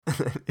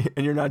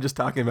And you're not just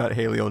talking about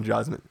Haley Old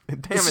Jasmine.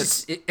 Damn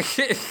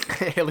it.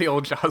 Haley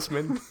Old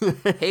Jasmine.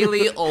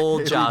 Haley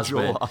Old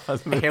Jasmine.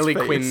 Haley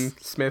Quinn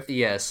Smith.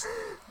 Yes.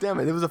 Damn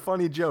it, it was a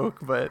funny joke,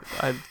 but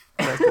I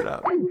messed it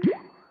up.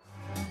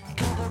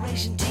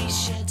 Corporation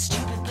t-shirt,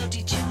 stupid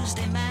bloody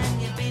Tuesday, man.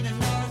 You've been a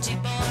naughty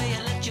boy,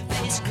 you let your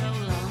face grow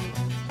long.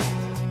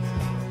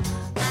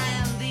 I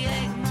am the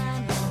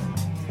Eggman.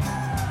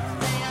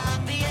 They are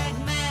the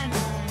Eggman.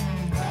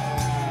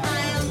 I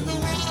am the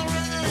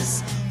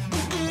walrus.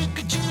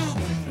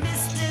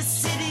 Mr.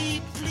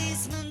 City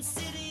Policeman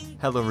sitting.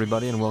 Hello,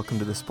 everybody, and welcome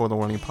to the Spoiler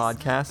Warning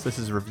Podcast. This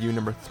is review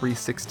number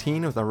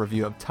 316 with our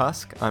review of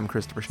Tusk. I'm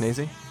Christopher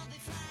Schnese.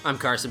 I'm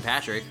Carson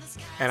Patrick.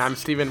 And I'm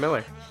Stephen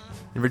Miller.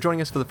 If you're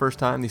joining us for the first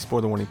time, the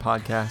Spoiler Warning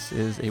Podcast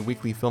is a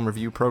weekly film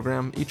review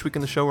program. Each week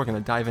in the show, we're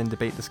going to dive in,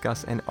 debate,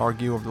 discuss, and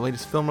argue over the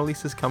latest film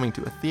releases coming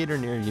to a theater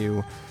near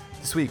you.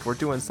 This week, we're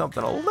doing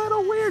something a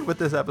little weird with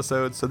this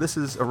episode. So this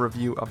is a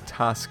review of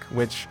Tusk,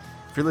 which,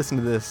 if you're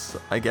listening to this,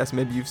 I guess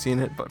maybe you've seen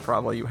it, but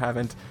probably you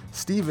haven't.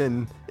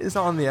 Stephen is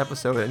on the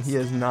episode, and he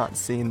has not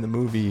seen the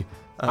movie.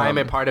 I am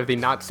a part of the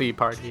Nazi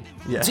party.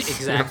 Yes,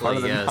 Exactly, you're part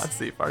of the yes.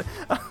 Nazi party.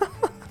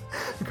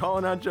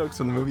 Calling out jokes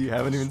from the movie you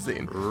haven't even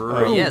seen.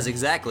 Yes,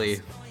 exactly.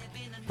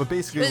 But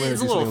basically,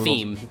 It's a little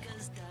theme.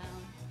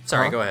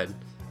 Sorry, go ahead.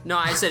 No,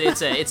 I said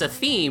it's a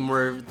theme.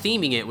 We're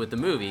theming it with the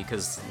movie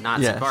because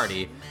Nazi Yes.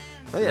 party.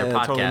 Oh, yeah, their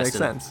that totally podcast makes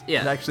and- sense.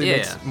 yeah, It actually yeah,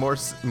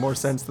 makes yeah. more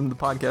sense than the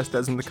podcast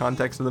does in the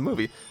context of the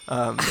movie,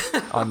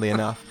 oddly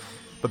enough.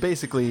 But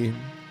basically,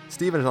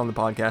 Steven is on the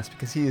podcast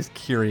because he is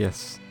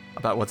curious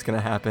about what's going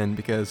to happen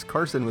because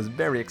Carson was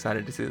very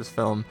excited to see this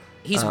film.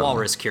 He's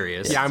walrus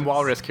curious. Yeah, I'm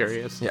walrus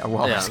curious. Yeah,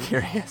 walrus Yeah.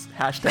 curious.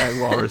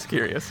 Hashtag walrus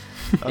curious.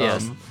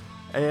 Yes.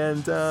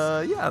 And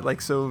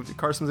so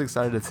Carson's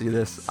excited to see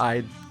this.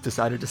 I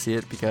decided to see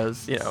it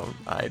because,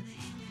 I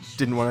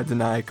didn't want to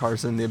deny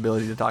Carson the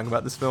ability to talk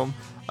about this film.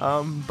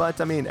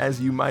 But I mean, as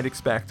you might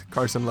expect,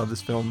 Carson loved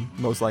this film,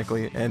 most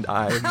likely, and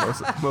I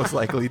most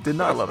likely did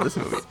not love this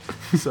movie.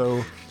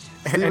 So,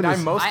 And I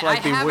most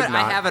likely would not.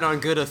 I have it on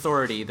good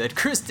authority that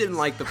Chris didn't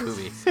like the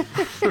movie.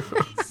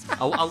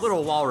 a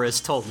little walrus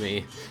told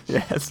me.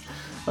 yes.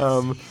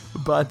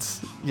 But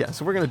yeah,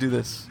 so we're going to do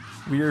this.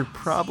 We're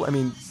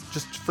probably,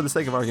 just for the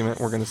sake of argument,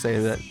 we're going to say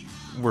that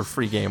we're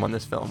free game on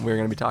this film. We're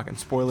going to be talking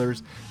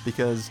spoilers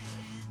because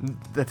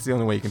that's the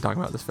only way you can talk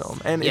about this film.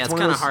 And Yeah, it's one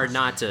kind of those- hard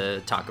not to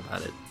talk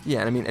about it.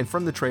 Yeah, and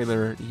from the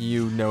trailer,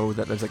 you know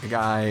that there's like a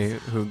guy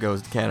who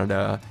goes to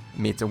Canada,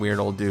 meets a weird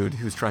old dude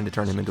who's trying to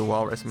turn him into a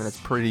walrus. It's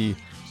pretty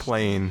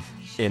plain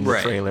in the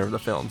Right. trailer of the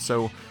film.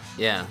 So,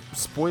 Yeah.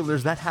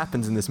 spoilers, that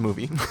happens in this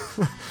movie.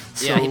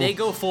 Yeah, they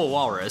go full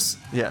walrus.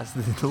 Yes,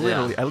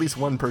 literally, at least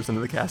one person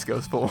in the cast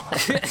goes full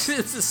walrus.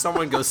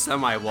 Someone goes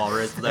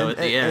semi-walrus, though, at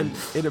the end.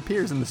 And it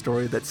appears in the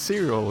story that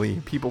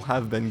serially people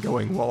have been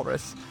going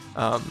walrus.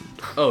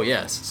 Oh,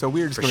 yes. So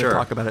we're just For going to sure.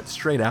 talk about it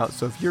straight out.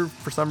 So if you're,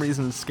 for some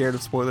reason, scared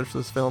of spoilers for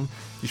this film,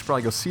 you should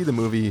probably go see the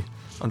movie,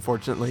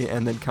 unfortunately,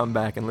 and then come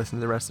back and listen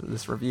to the rest of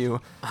this review.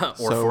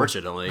 Or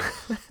fortunately.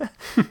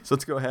 So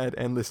let's go ahead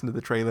and listen to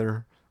the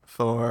trailer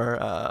for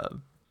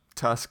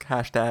Tusk,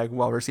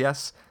 #Walrus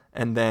Yes,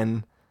 and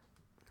then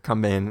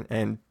come in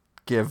and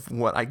give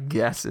what I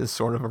guess is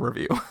sort of a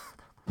review.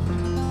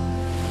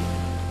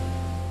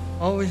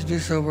 Always do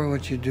sober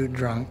what you do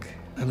drunk.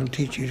 That'll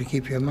teach you to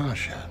keep your mouth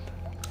shut.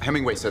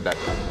 Hemingway said that.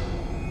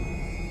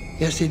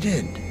 Yes, he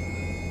did.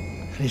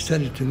 And he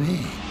said it to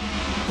me.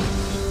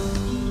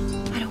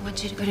 I don't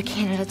want you to go to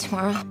Canada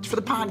tomorrow. It's for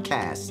the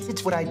podcast.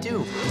 It's what I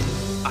do.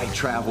 I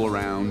travel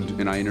around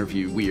and I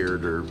interview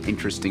weird or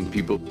interesting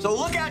people. So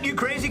look out, you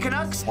crazy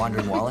Canucks!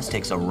 Wandering Wallace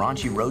takes a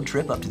raunchy road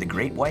trip up to the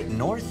Great White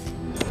North.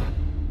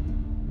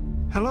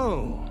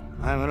 Hello.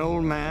 I'm an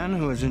old man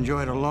who has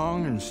enjoyed a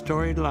long and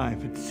storied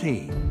life at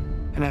sea.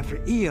 And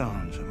after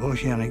eons of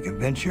oceanic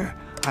adventure,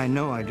 I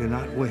know I do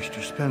not wish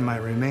to spend my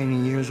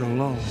remaining years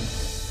alone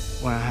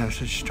when I have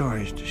such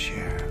stories to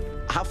share.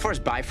 How far is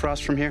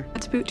Bifrost from here?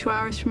 It's about 2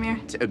 hours from here.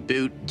 It's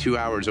about 2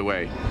 hours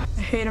away.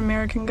 I hate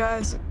American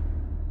guys.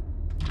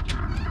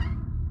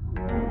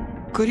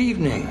 Good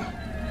evening.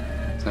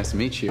 It's nice to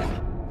meet you.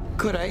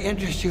 Could I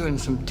interest you in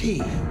some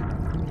tea?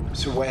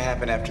 So what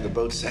happened after the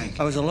boat sank?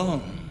 I was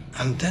alone,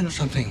 and then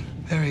something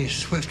very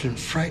swift and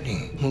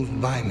frightening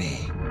moved by me.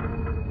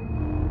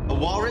 A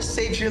walrus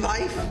saved your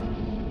life?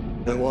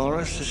 The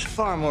walrus is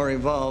far more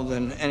evolved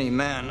than any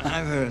man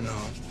I've heard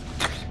of.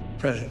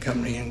 Present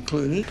company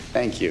included.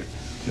 Thank you.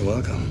 You're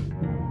welcome.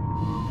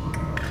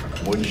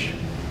 Would you?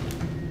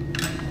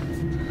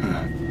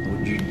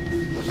 Would you?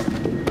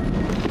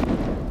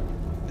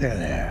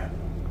 There.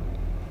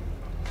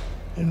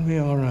 It'll be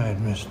all right,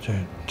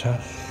 Mr.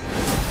 Tusk.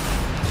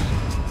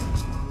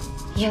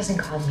 He hasn't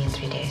called me in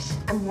 3 days.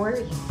 I'm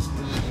worried.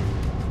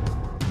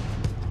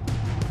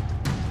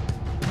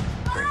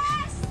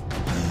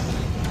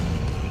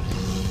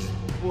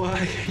 Why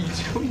are you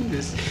doing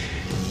this?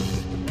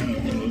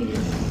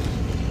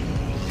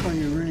 Are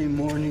you really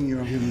mourning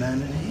your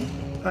humanity?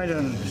 I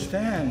don't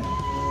understand.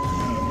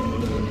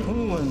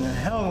 Who in the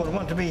hell would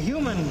want to be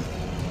human?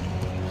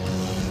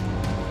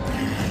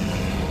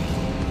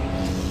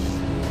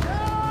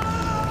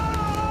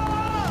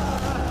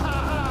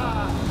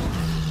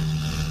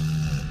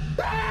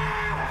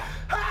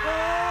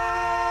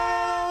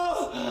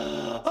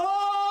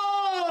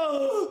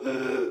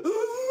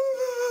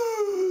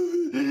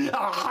 I'm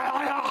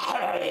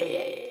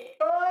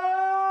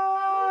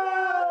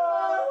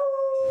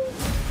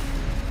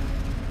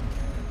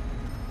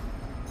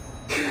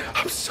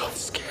so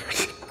scared.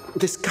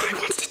 This guy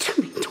wants to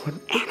turn me into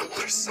an animal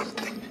or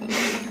something.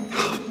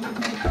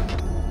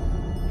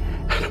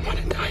 I don't want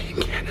to die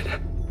in Canada.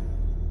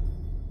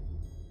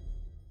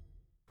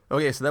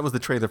 Okay, so that was the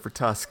trailer for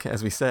Tusk.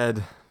 As we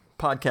said,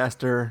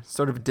 podcaster,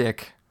 sort of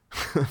dick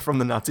from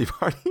the Nazi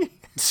Party.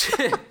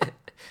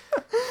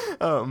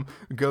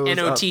 Goes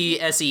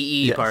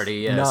NOTSEE yes, party,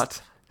 yes.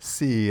 Not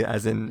see,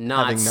 as in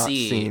not having not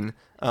see. seen.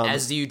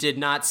 As you did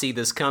not see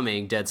this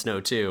coming, Dead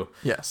Snow 2.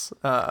 Yes.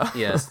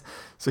 Yes.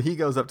 So he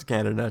goes up to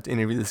Canada to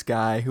interview this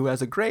guy who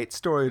has a great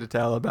story to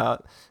tell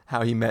about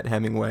how he met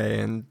Hemingway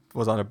and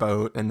was on a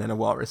boat and then a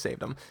walrus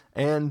saved him.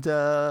 And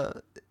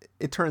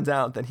it turns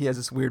out that he has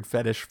this weird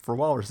fetish for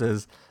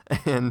walruses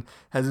and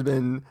has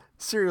been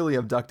serially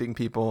abducting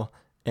people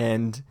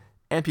and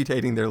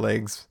amputating their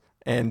legs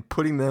and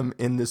putting them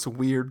in this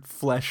weird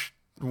flesh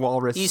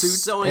walrus suit.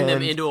 He's sewing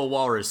them into a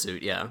walrus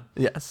suit, yeah.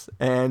 Yes,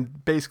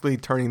 and basically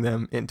turning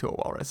them into a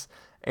walrus.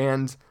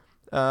 And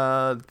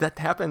that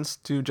happens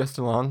to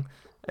Justin Long,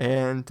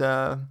 and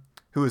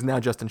who is now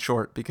Justin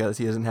Short because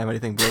he doesn't have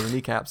anything below the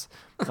kneecaps.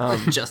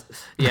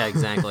 Yeah,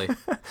 exactly.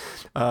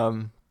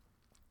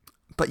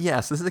 But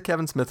yes, this is a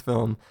Kevin Smith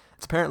film.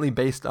 It's apparently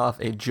based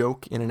off a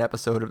joke in an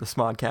episode of the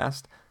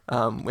Smodcast.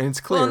 And it's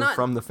clear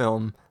from the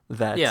film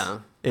that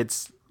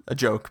it's a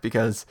joke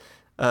because...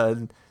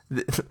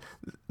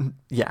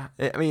 yeah,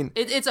 I mean...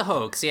 It's a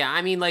hoax, yeah.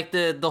 I mean, like,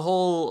 the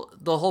whole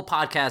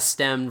podcast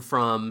stemmed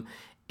from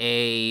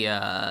an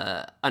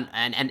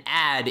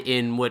ad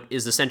in what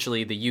is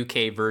essentially the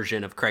UK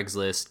version of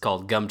Craigslist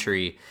called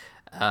Gumtree,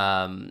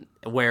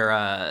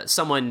 where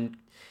someone...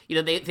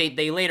 You know,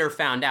 they later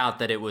found out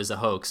that it was a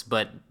hoax,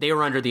 but they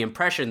were under the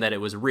impression that it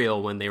was real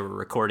when they were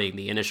recording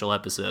the initial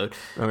episode.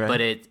 Okay.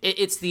 But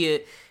it's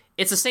the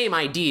same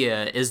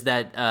idea, is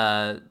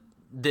that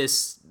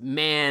this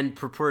man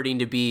purporting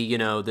to be, you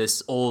know,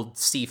 this old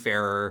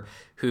seafarer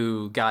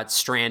who got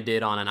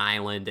stranded on an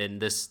island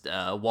and this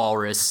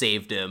walrus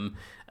saved him,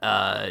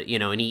 you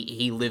know, and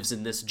he lives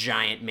in this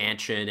giant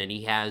mansion and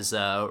he has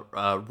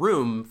a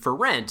room for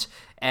rent.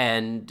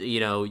 And, you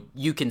know,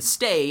 you can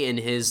stay in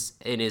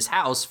his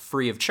house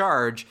free of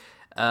charge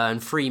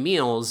and free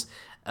meals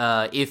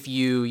if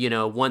you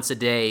know, once a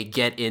day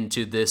get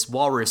into this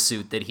walrus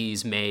suit that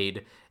he's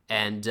made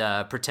and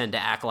pretend to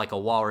act like a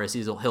walrus.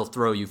 He'll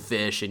throw you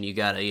fish and you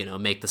gotta, you know,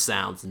 make the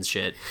sounds and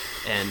shit.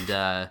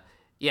 And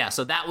yeah,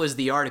 so that was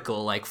the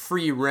article, like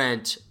free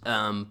rent,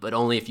 but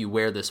only if you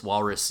wear this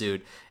walrus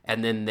suit.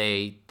 And then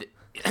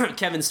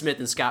Kevin Smith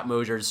and Scott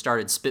Mosier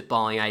started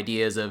spitballing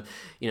ideas of,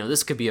 you know,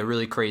 this could be a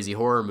really crazy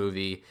horror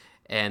movie,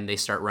 and they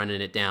start running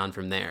it down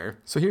from there.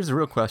 So here's the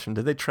real question.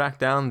 Did they track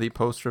down the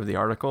poster of the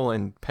article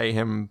and pay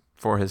him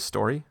for his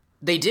story?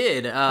 They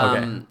did.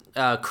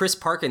 Chris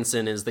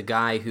Parkinson is the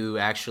guy who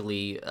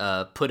actually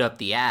put up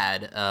the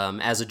ad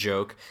as a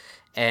joke,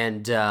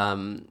 and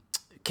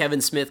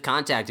Kevin Smith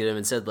contacted him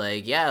and said,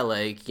 like, yeah,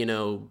 like, you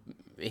know,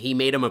 he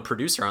made him a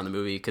producer on the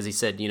movie because he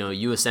said, you know,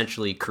 you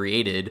essentially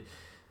created...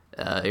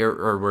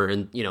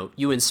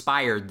 you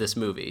inspired this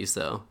movie,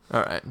 so.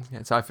 All right.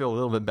 Yeah, so I feel a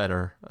little bit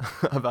better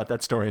about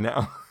that story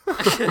now.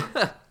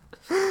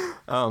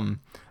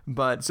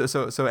 But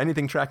so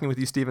anything tracking with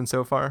you, Steven,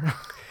 so far?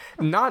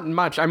 Not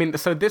much. I mean,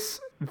 so this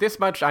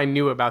much I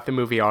knew about the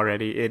movie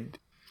already.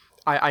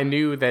 I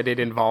knew that it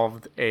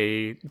involved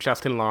a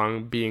Justin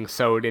Long being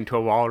sewed into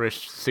a walrus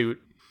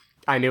suit.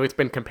 I knew it's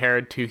been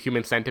compared to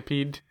Human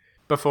Centipede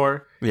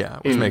before. Yeah,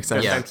 which makes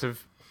sense. The sense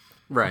of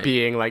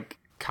being like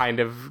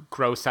kind of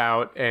gross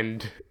out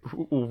and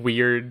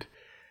weird,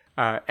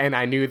 and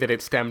I knew that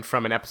it stemmed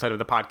from an episode of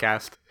the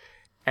podcast,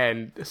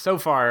 and so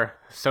far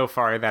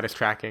that is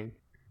tracking.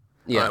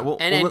 Yeah,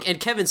 and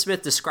Kevin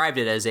Smith described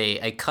it as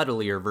a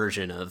cuddlier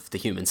version of the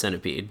Human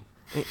Centipede.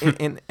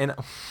 And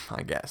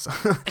I guess.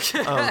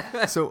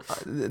 So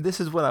this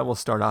is what I will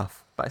start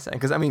off by saying,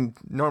 because I mean,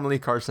 normally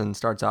Carson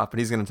starts off, but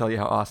he's going to tell you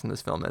how awesome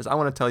this film is. I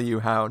want to tell you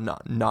how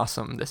not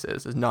awesome this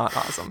is. It's not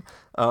awesome.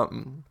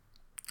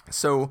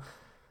 So.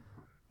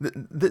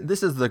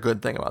 This is the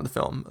good thing about the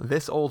film.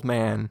 This old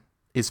man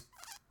is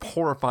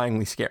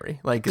horrifyingly scary.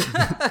 Like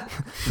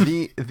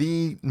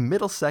the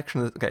middle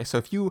section. Okay, so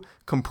if you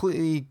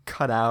completely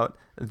cut out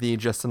the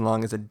Justin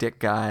Long as a dick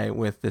guy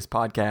with this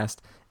podcast,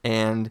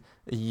 and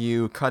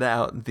you cut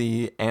out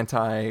the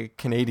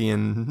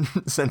anti-Canadian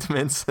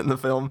sentiments in the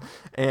film,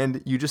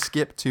 and you just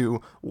skip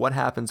to what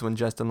happens when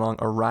Justin Long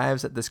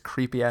arrives at this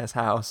creepy ass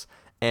house,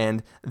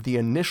 and the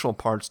initial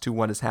parts to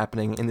what is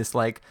happening in this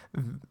like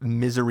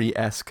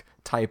Misery-esque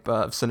type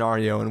of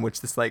scenario in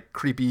which this like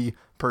creepy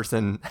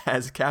person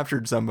has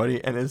captured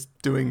somebody and is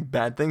doing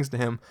bad things to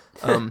him.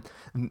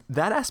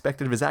 That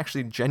aspect of it is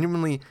actually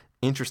genuinely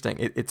interesting.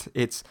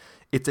 It's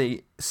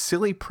a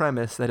silly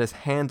premise that is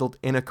handled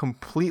in a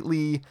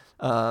completely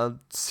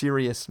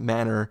serious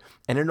manner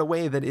and in a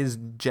way that is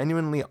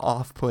genuinely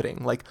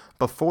off-putting. Like,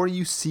 before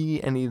you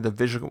see any of the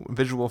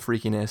visual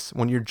freakiness,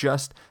 when you're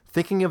just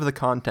thinking of the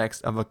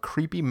context of a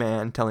creepy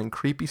man telling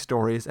creepy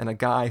stories and a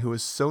guy who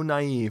is so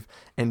naive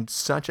and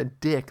such a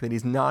dick that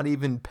he's not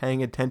even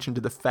paying attention to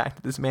the fact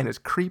that this man is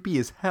creepy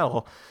as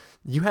hell,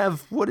 you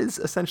have what is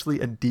essentially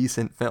a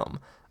decent film.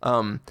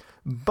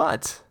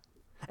 But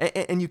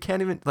you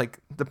can't even, like,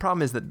 the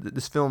problem is that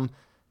this film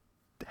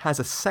has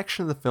a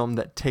section of the film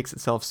that takes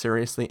itself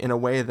seriously in a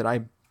way that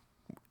I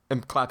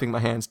am clapping my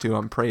hands to.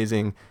 I'm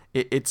praising.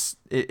 It's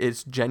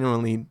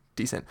genuinely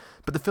decent.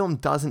 But the film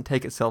doesn't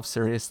take itself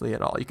seriously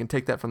at all. You can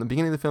take that from the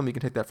beginning of the film. You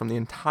can take that from the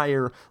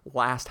entire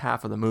last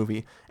half of the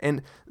movie.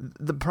 And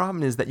the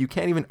problem is that you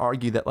can't even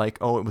argue that, like,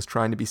 oh, it was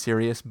trying to be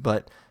serious,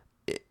 but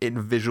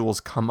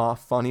visuals come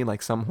off funny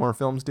like some horror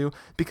films do,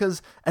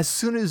 because as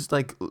soon as,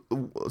 like,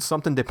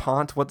 something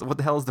depont, what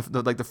the hell is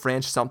the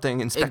French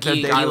something, Inspector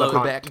de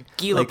Quebec,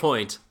 Guy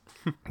Point.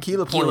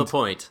 Guy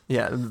Point.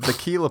 Yeah, the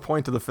key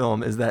point of the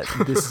film is that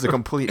this is a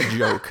complete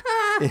joke.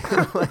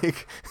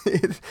 Like,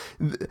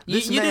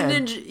 you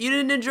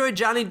didn't enjoy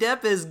Johnny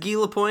Depp as Guy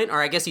Lapointe, or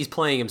I guess he's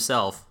playing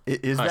himself.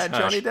 Is that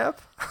Johnny Depp?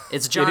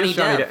 It's Johnny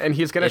Depp, and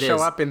he's going to show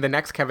up in the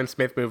next Kevin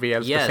Smith movie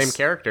as the same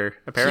character.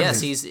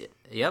 Apparently, yes,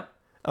 yep.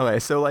 Okay,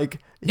 so, like,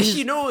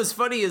 you know what was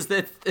funny is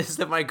that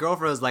my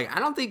girlfriend was like, I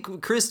don't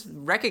think Chris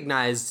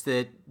recognized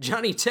that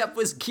Johnny Depp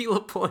was Guy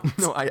Lapointe.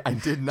 No, I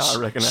did not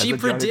recognize. She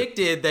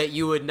predicted that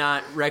you would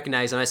not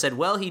recognize him. I said,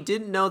 well, he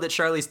didn't know that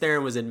Charlize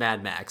Theron was in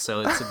Mad Max,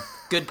 so it's a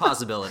good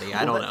possibility.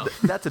 I don't know.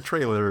 That's a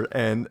trailer,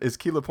 and is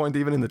Guy Lapointe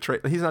even in the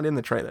trailer? He's not in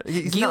the trailer.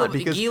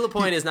 Guy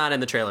Lapointe is not in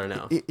the trailer,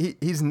 no.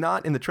 He's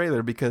not in the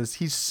trailer because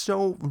he's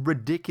so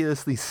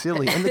ridiculously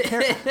silly, and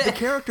the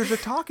characters are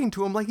talking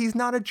to him like he's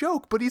not a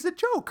joke, but he's a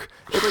joke.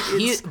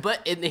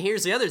 And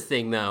here's the other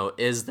thing, though,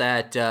 is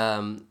that,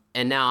 and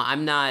now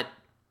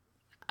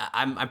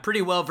I'm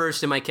pretty well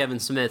versed in my Kevin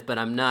Smith, but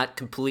I'm not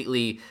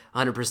completely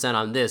 100%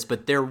 on this.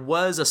 But there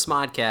was a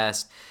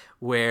Smodcast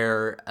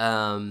where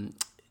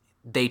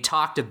they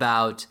talked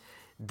about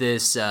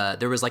this.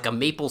 There was like a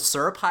maple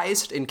syrup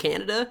heist in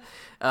Canada.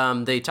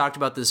 They talked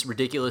about this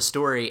ridiculous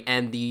story,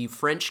 and the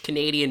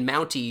French-Canadian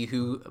Mountie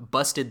who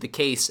busted the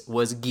case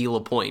was Guy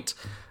Lapointe.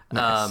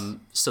 Nice.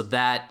 So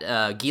that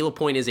Guy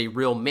Lapointe is a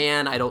real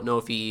man. I don't know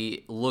if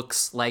he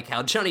looks like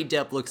how Johnny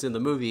Depp looks in the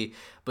movie,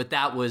 but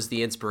that was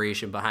the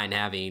inspiration behind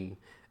having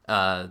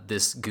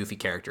this goofy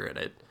character in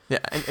it. Yeah,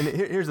 and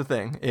here's the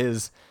thing,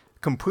 is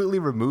completely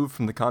removed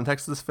from the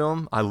context of this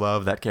film, I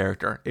love that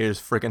character. It is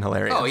freaking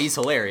hilarious. Oh, he's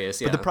hilarious,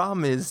 yeah. But the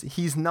problem is,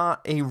 he's not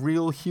a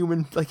real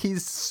human. Like,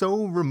 he's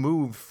so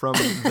removed from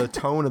the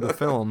tone of the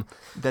film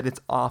that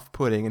it's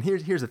off-putting. And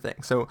here's the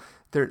thing. So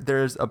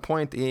there's a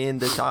point in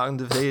the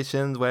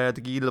conversations where the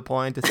Guy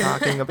Lapointe is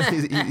talking about,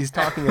 he's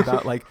talking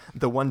about, like,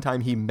 the one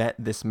time he met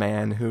this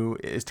man who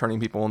is turning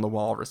people into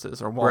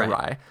walruses or walrus,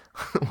 right.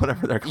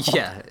 Whatever they're called.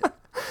 Yeah.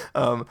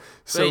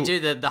 So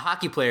dude, the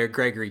hockey player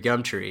Gregory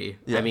Gumtree.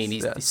 Yes, I mean,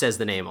 he says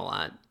the name a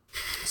lot.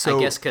 So,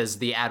 I guess because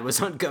the ad was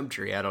on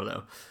Gumtree. I don't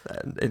know.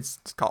 It's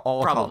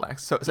all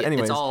callbacks. So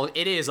anyways,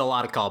 it is a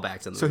lot of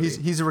callbacks in the movie.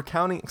 So he's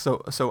recounting.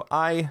 So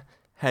I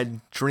had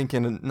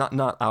drinking,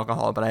 not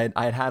alcohol, but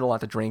I had a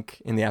lot to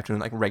drink in the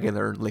afternoon, like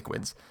regular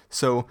liquids.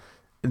 So,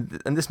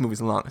 and this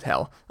movie's long as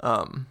hell.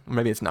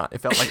 Maybe it's not. It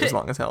felt like it was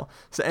long as hell.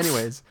 So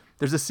anyways,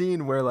 there's a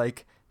scene where,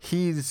 like,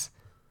 he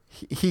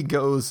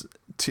goes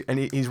to, and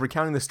he's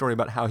recounting the story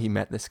about how he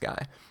met this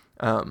guy.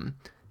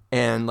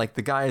 And, like,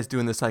 the guy is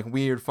doing this, like,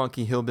 weird,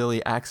 funky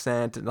hillbilly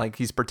accent. Like,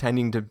 he's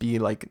pretending to be,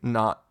 like,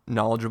 not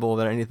knowledgeable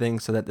about anything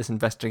so that this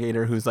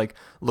investigator who's, like,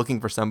 looking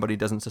for somebody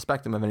doesn't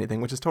suspect him of anything,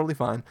 which is totally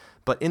fine.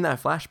 But in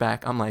that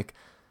flashback, I'm like,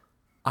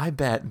 I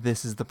bet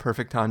this is the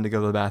perfect time to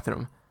go to the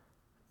bathroom.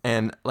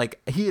 And,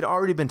 like, he had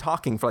already been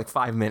talking for, like,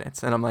 5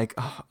 minutes. And I'm like,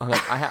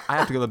 I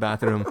have to go to the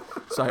bathroom.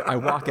 So I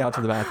walk out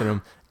to the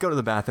bathroom, go to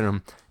the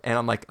bathroom. And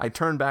I'm like, I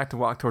turn back to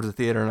walk towards the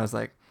theater. And I was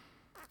like,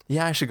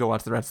 yeah, I should go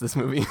watch the rest of this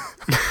movie.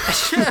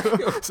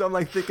 So I'm,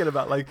 like, thinking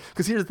about, like,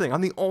 because here's the thing.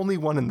 I'm the only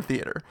one in the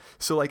theater.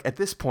 So, like, at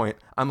this point,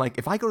 I'm like,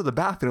 if I go to the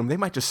bathroom, they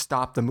might just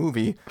stop the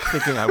movie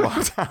thinking I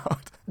walked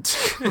out.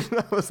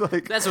 I was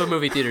like, that's what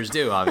movie theaters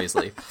do,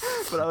 obviously.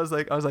 But I was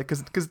like,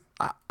 because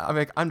I'm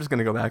like, I'm just going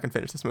to go back and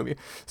finish this movie.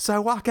 So I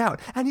walk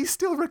out, and he's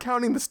still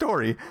recounting the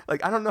story.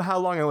 Like, I don't know how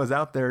long I was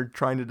out there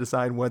trying to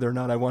decide whether or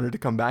not I wanted to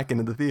come back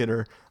into the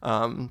theater.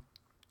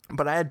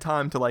 But I had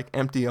time to, like,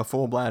 empty a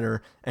full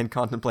bladder and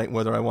contemplate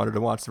whether I wanted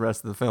to watch the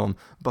rest of the film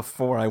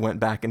before I went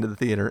back into the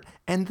theater.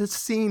 And the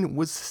scene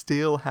was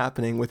still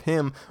happening with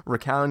him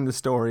recounting the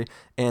story.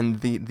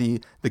 And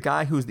the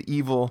guy who's the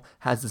evil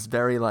has this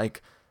very,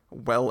 like,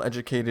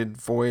 well-educated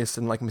voice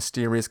and, like,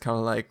 mysterious kind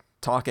of, like,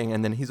 talking.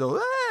 And then he's all,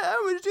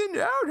 I was in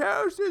the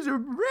outhouse. There's a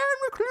brown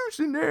recluse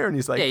in there. And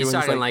he's like, yeah, he's doing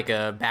talking this, like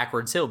a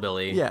backwards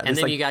hillbilly. Yeah, and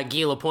then like, you got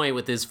Guy Lapointe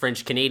with his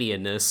French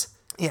Canadianness.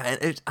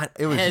 Yeah,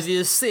 it was. Have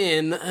you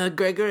seen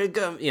Gregory?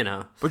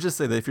 But just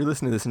say that if you're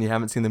listening to this and you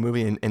haven't seen the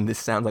movie and this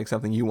sounds like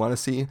something you want to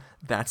see,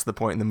 that's the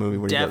point in the movie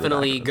where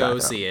definitely you go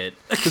see it.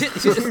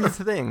 So here's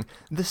the thing: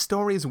 the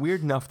story is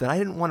weird enough that I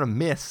didn't want to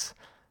miss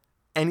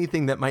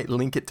anything that might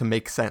link it to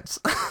make sense.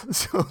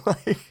 So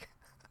like,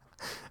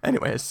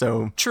 anyway,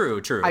 so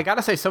true. I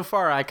gotta say, so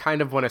far I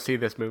kind of want to see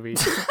this movie.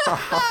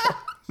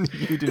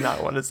 You do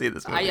not want to see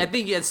this movie. I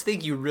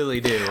think you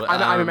really do.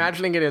 I'm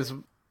imagining it as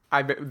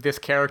this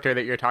character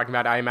that you're talking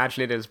about. I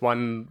imagine it as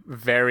one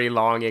very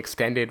long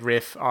extended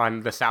riff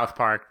on the South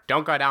Park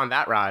 "Don't Go Down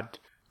That Rod"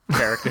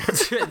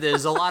 character.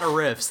 There's a lot of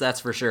riffs, that's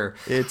for sure.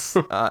 It's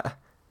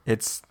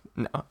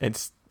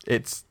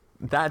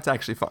that's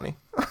actually funny.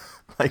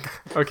 Like,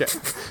 okay,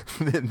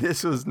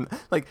 this was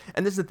like,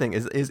 and this is the thing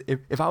is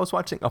if I was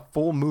watching a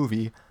full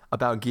movie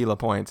about Guy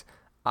Lapointe,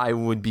 I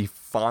would be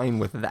fine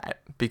with that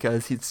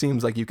because it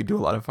seems like you could do a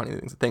lot of funny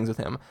things with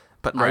him.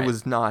 But right. I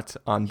was not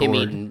on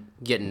board. Him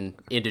getting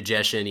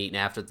indigestion, eating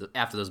after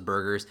those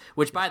burgers.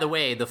 Which, by the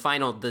way,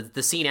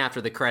 the scene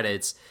after the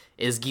credits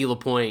is Guy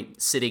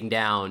Lapointe sitting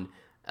down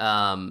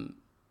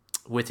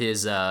with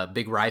his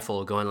big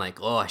rifle, going like,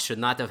 "Oh, I should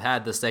not have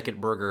had the second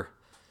burger."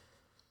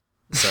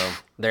 So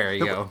there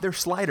you go. They're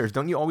sliders.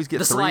 Don't you always get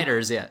the 3?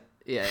 sliders? Yeah.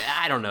 Yeah,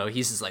 I don't know.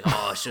 He's just like,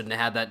 oh, I shouldn't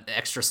have had that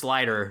extra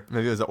slider.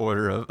 Maybe it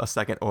was a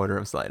second order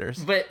of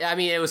sliders. But, I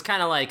mean, it was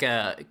kind of like,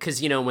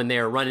 because, when they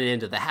were running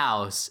into the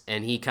house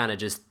and he kind of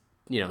just,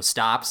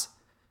 stops,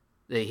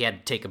 he had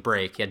to take a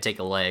break. He had to take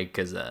a leg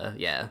because,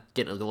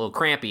 getting a little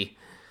crampy.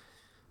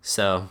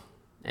 So,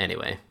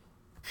 anyway.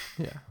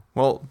 Yeah.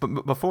 Well,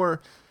 but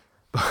before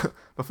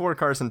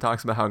Carson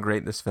talks about how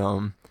great this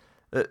film...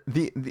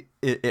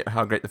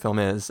 how great the film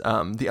is.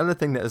 The other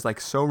thing that is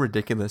like so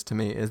ridiculous to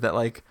me is that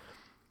like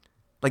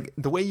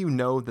the way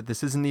that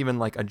this isn't even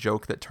like a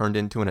joke that turned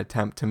into an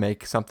attempt to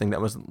make something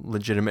that was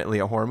legitimately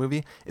a horror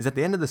movie is at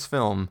the end of this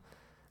film,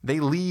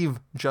 they leave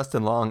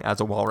Justin Long as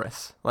a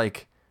walrus.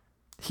 Like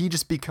he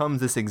just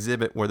becomes this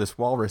exhibit where this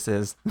walrus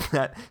is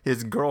that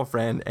his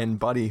girlfriend and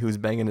buddy who's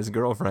banging his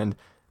girlfriend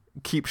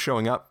keep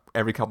showing up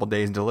every couple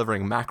days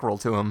delivering mackerel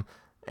to him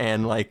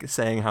and like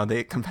saying how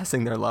they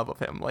confessing their love of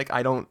him. Like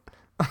I don't.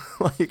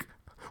 Like,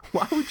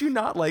 why would you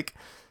not, like,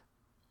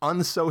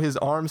 unsew his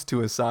arms to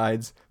his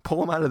sides,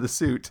 pull him out of the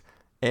suit,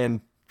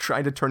 and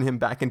try to turn him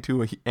back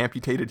into an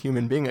amputated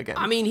human being again?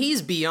 I mean,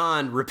 he's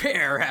beyond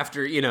repair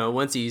after,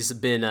 once he's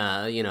been,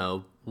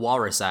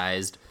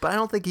 walrusized. But I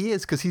don't think he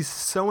is, because he's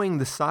sewing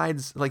the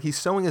sides, like, he's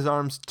sewing his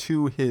arms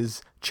to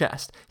his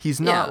chest.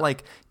 He's not,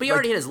 like... But he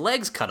already had his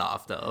legs cut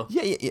off, though.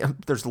 Yeah.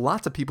 There's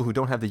lots of people who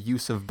don't have the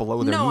use of below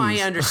their knees. No, I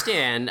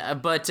understand,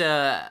 but...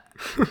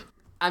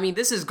 I mean,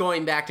 this is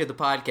going back to the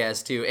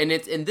podcast too, and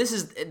this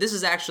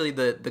is actually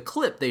the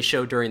clip they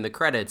show during the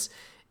credits,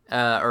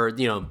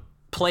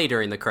 play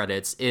during the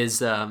credits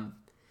is, and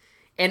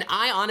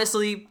I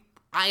honestly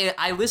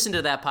I listened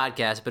to that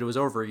podcast, but it was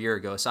over a year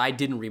ago, so I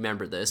didn't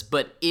remember this.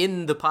 But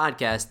in the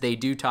podcast, they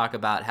do talk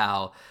about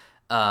how,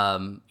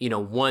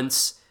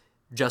 once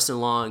Justin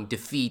Long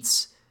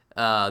defeats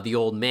the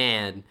old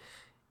man,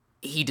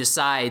 he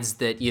decides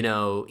that,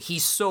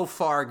 he's so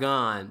far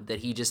gone that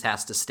he just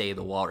has to stay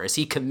the walrus.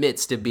 He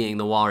commits to being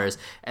the walrus.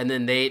 And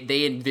then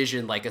they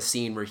envision like a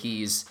scene where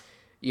he's,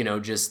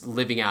 just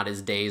living out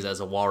his days as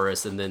a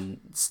walrus. And then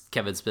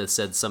Kevin Smith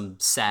said some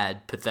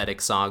sad,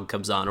 pathetic song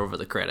comes on over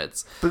the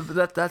credits.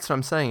 But that's what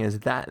I'm saying is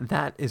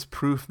that is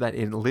proof that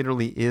it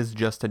literally is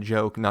just a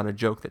joke, not a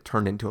joke that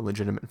turned into a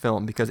legitimate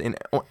film. Because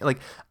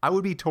I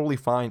would be totally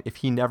fine if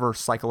he never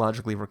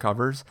psychologically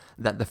recovers,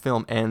 that the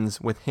film ends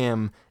with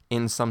him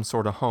in some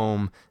sort of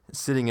home,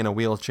 sitting in a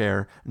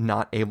wheelchair,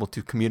 not able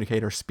to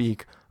communicate or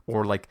speak,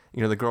 or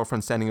the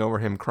girlfriend standing over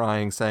him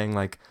crying, saying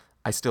like,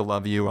 I still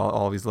love you, I'll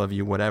always love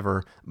you,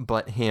 whatever,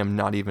 but him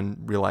not even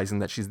realizing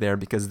that she's there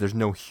because there's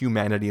no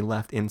humanity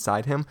left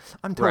inside him.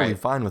 I'm totally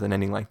fine with an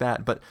ending like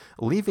that, but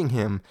leaving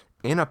him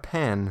in a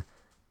pen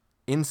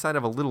inside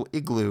of a little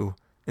igloo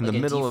in the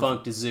middle of... Like a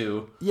defunct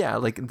zoo. Yeah,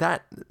 like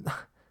that,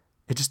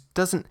 it just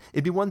doesn't...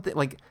 It'd be one thing,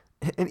 like...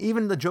 And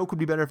even the joke would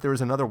be better if there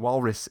was another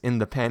walrus in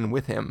the pen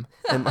with him.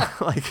 And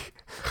like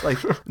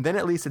then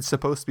at least it's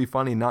supposed to be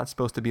funny, not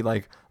supposed to be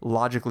like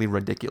logically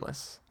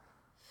ridiculous.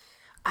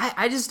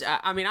 I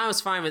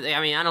was fine with it.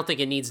 I mean, I don't think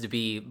it needs to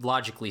be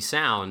logically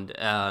sound,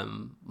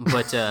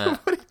 but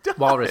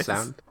walrus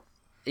sound.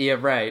 Yeah,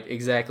 right,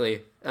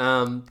 exactly.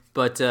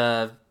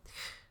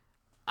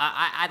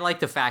 I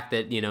like the fact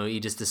that, he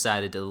just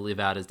decided to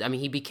live out his... I mean,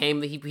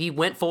 he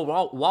went full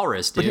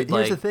walrus, dude. But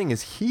here's the thing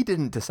is he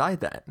didn't decide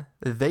that.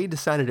 They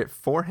decided it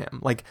for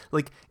him.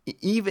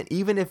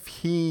 Even if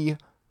he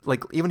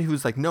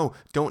was like, no,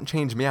 don't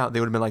change me out, they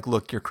would have been like,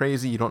 look, you're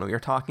crazy, you don't know what you're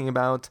talking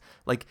about.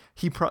 Like,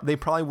 they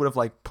probably would have,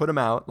 like, put him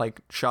out,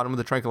 like, shot him with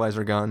a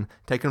tranquilizer gun,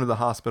 taken him to the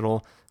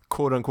hospital,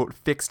 quote unquote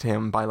fixed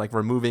him by like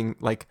removing,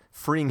 like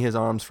freeing his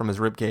arms from his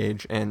rib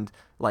cage, and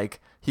like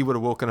he would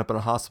have woken up in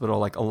a hospital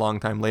like a long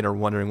time later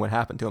wondering what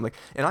happened to him. Like,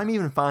 and I'm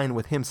even fine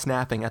with him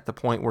snapping at the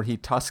point where he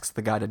tusks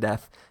the guy to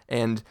death,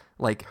 and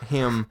like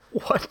him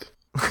what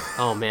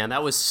Oh man,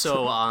 that was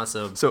so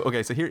awesome. So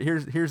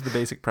here's the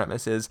basic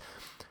premise: is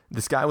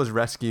this guy was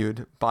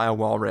rescued by a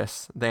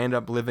walrus. They end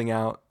up living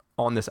out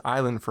on this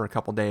island for a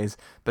couple days,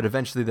 but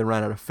eventually they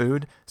run out of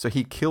food. So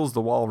he kills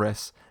the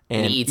walrus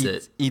and he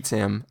eats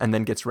him, and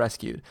then gets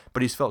rescued.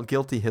 But he's felt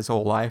guilty his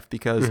whole life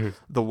because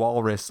the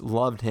walrus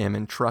loved him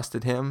and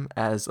trusted him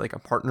as like a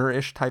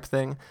partner-ish type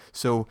thing.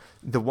 So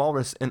the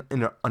walrus,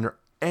 under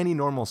any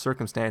normal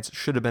circumstance,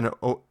 should have been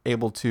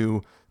able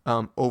to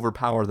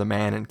overpower the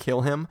man and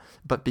kill him,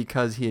 but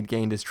because he had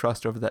gained his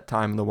trust over that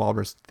time and the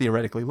walrus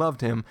theoretically loved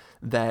him,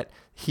 that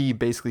he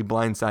basically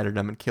blindsided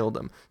him and killed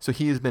him. So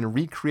he has been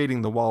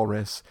recreating the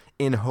walrus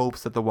in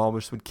hopes that the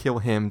walrus would kill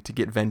him to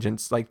get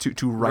vengeance, like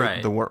to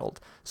right the world.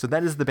 So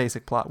that is the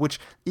basic plot, which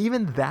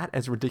even that,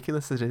 as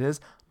ridiculous as it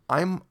is,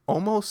 I'm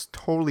almost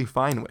totally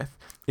fine with.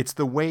 It's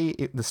the way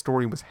the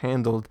story was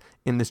handled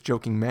in this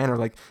joking manner.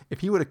 Like, if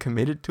he would have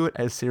committed to it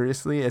as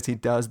seriously as he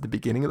does the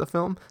beginning of the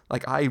film,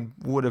 like, I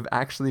would have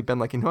actually been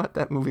like, you know what,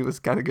 that movie was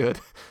kind of good.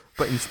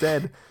 But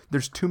instead,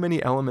 there's too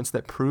many elements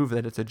that prove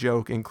that it's a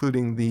joke,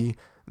 including the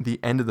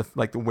end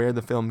of where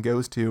the film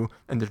goes to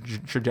and the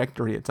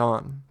trajectory it's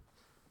on.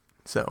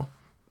 So,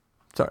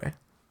 sorry.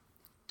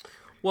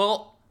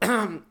 Well,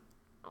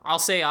 I'll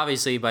say,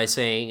 obviously, by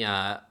saying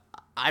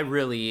I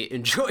really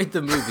enjoyed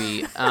the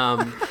movie.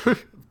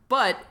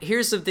 But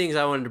here's some things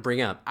I wanted to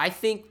bring up. I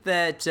think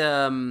that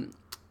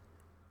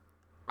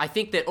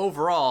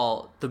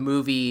overall the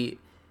movie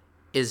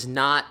is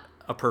not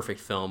a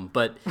perfect film,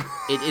 but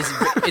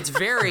it's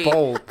very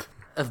bold.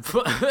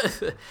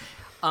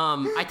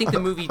 I think the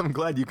movie. I'm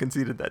glad you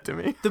conceded that to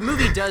me. The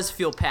movie does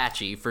feel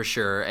patchy for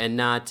sure, and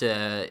not.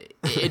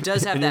 It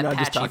does have and that. You're not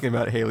patchy just talking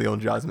about Haley Old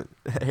Jasmine.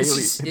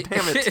 Haley,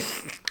 damn it.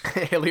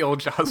 Haley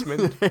Old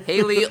Jasmine.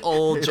 Haley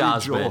Old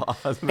Jasmine.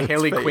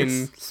 Haley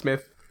Quinn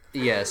Smith.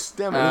 Yes.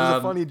 Damn it, it was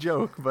a funny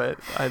joke, but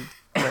I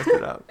messed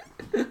it up.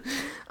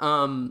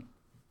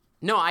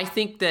 No, I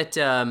think that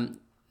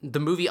the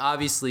movie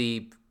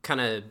obviously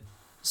kind of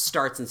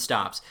starts and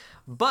stops,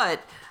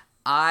 but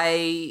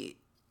I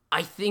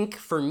think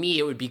for me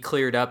it would be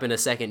cleared up in a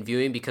second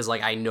viewing because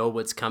like I know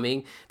what's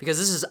coming, because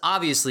this is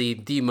obviously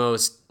the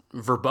most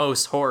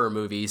verbose horror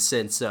movie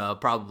since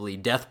probably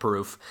Death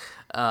Proof.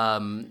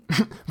 And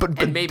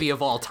maybe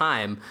of all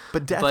time.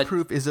 But Death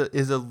Proof is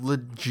a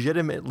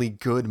legitimately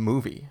good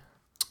movie.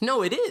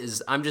 No, it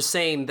is. I'm just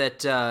saying that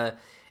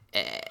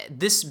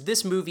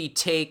this movie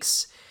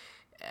takes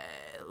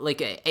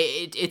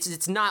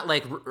it's not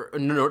like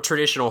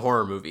traditional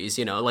horror movies.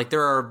 You know, like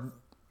there are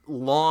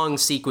long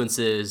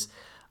sequences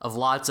of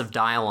lots of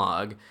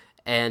dialogue.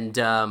 And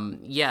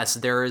yes,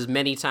 there is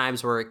many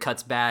times where it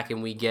cuts back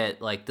and we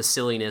get like the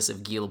silliness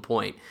of Gila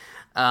Point.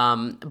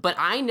 But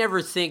I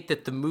never think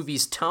that the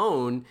movie's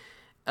tone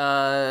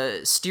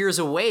steers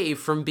away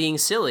from being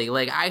silly.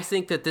 Like, I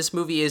think that this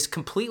movie is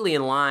completely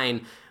in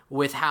line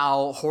with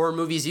how horror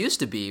movies used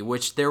to be,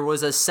 which there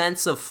was a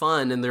sense of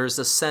fun and there's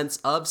a sense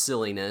of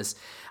silliness.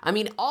 I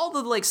mean, all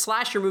the like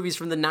slasher movies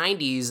from the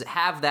 90s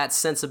have that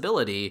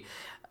sensibility.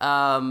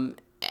 And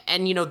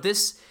you know,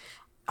 this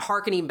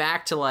harkening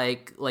back to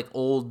like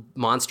old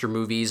monster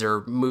movies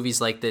or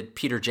movies like that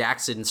Peter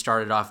Jackson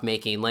started off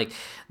making, like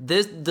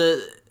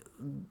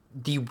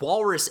the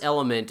walrus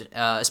element,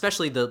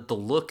 especially the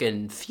look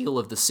and feel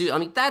of the suit. I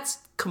mean, that's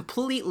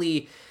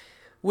completely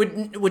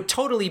would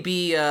totally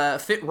be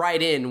fit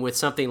right in with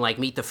something like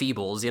Meet the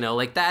Feebles, you know,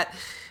 like that.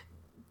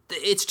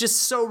 It's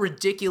just so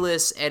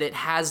ridiculous, and it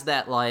has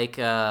that like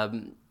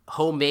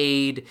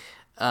homemade,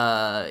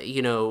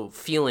 you know,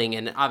 feeling,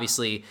 and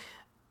obviously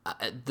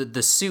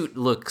the suit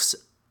looks.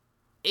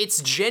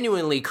 It's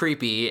genuinely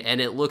creepy, and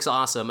it looks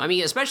awesome. I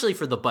mean, especially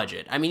for the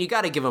budget. I mean, you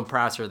got to give them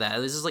props for that.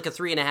 This is like a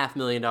 $3.5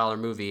 million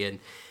movie, and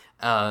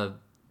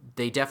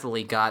they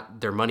definitely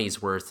got their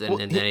money's worth.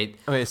 And,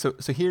 okay, so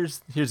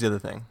here's the other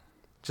thing,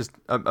 just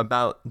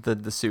about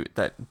the suit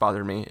that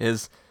bothered me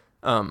is,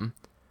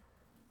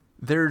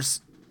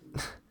 there's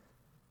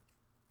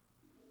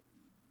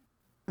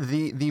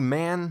the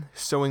man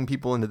sewing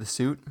people into the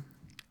suit.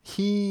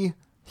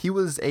 He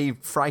was a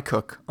fry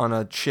cook on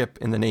a ship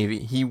in the Navy.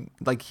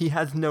 He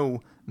has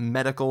no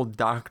medical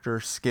doctor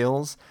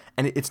skills,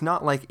 and it's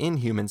not like in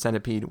Human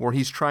Centipede where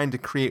he's trying to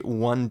create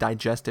one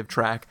digestive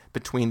tract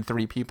between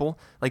three people.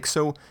 Like,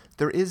 so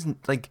there is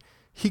like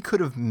he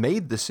could have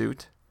made the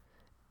suit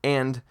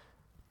and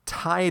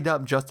tied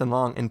up Justin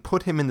Long and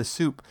put him in the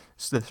suit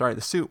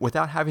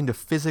without having to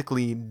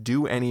physically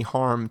do any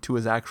harm to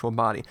his actual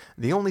body.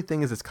 The only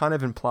thing is it's kind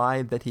of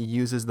implied that he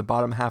uses the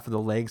bottom half of the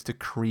legs to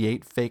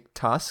create fake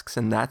tusks,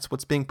 and that's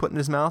what's being put in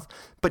his mouth.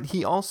 But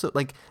he also,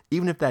 like,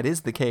 even if that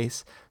is the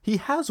case, he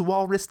has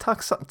walrus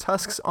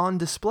tusks on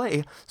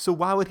display, so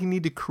why would he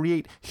need to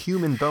create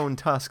human bone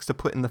tusks to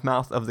put in the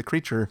mouth of the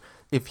creature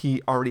if he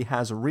already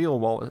has real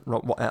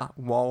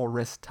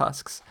walrus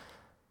tusks?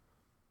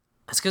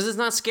 That's because it's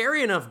not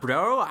scary enough,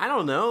 bro. I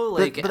don't know.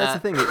 Like, but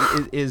that's the thing.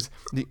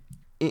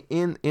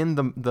 In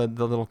the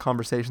little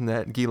conversation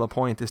that Gila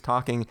Point is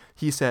talking,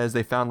 he says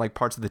they found like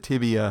parts of the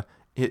tibia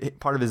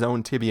part of his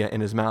own tibia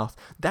in his mouth.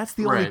 That's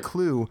the only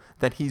clue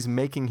that he's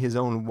making his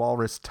own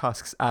walrus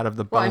tusks out of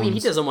the bones. Well, I mean, he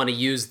doesn't want to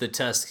use the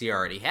tusks he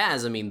already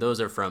has. I mean, those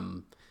are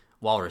from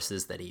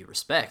walruses that he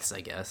respects,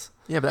 I guess.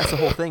 Yeah, but that's the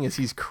whole thing, is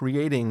he's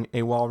creating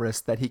a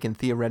walrus that he can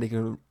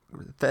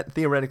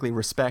theoretically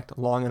respect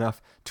long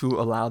enough to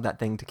allow that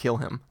thing to kill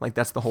him. Like,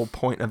 that's the whole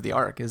point of the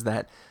arc, is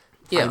that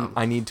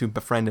I need to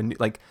befriend a new,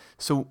 like,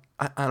 so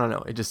I don't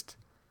know, it just...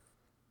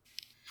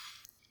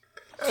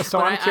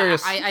 So I'm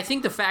curious. I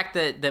think the fact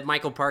that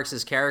Michael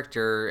Parks'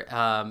 character,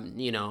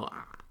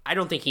 I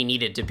don't think he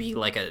needed to be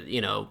like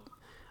a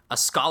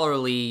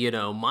scholarly,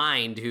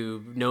 mind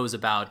who knows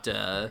about,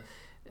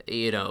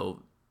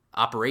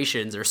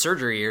 operations or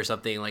surgery or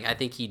something. Like, I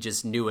think he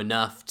just knew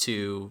enough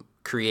to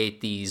create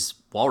these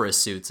walrus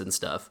suits and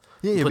stuff.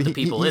 Yeah, put the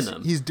people in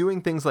them. He's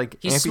doing things like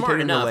he's smart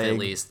amputating enough, the leg, at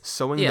least.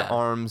 sewing the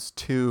arms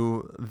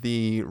to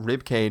the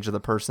rib cage of the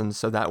person,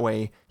 so that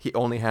way he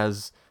only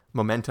has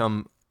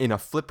momentum in a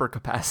flipper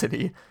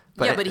capacity.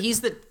 But he's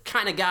the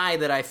kind of guy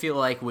that I feel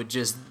like would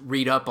just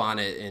read up on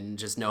it and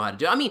just know how to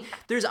do it. I mean,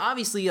 there's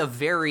obviously a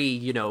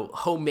very,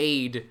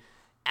 homemade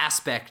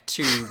aspect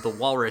to the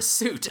walrus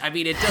suit. I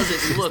mean, it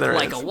doesn't look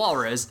like a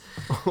walrus.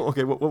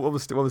 Okay, what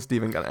was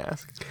Steven gonna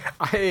ask?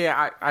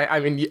 I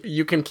mean,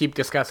 you can keep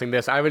discussing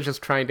this. I was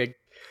just trying to,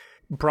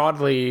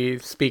 broadly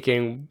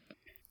speaking,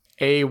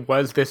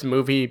 was this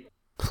movie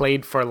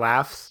played for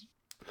laughs,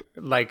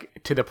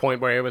 like to the point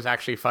where it was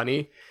actually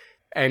funny?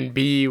 And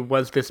B,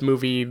 was this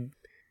movie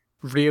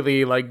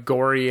really like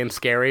gory and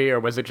scary, or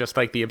was it just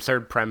like the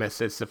absurd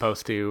premise is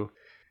supposed to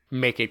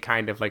make it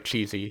kind of like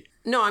cheesy?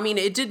 No, I mean,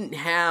 it didn't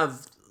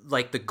have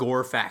like the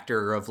gore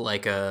factor of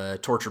like a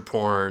torture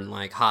porn,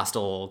 like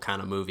Hostel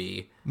kind of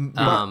movie.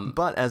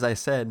 But as I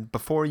said,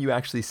 before you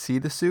actually see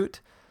the suit,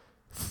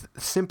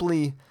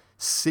 simply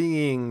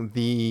seeing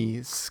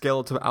the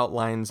skeletal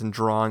outlines and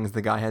drawings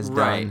the guy has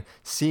done,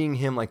 seeing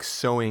him like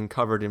sewing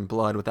covered in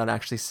blood without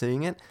actually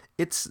seeing it,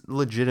 it's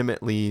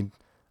legitimately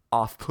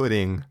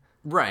off-putting.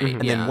 Right.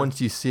 And then once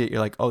you see it, you're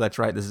like, oh, that's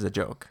right, this is a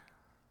joke.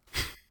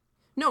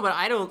 No, but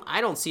I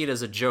don't see it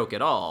as a joke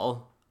at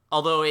all.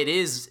 Although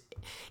it's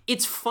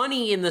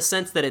funny in the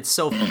sense that it's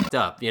so fucked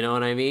up, you know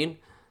what I mean?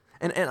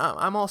 And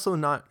I'm also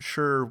not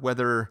sure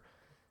whether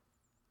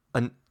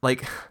Kevin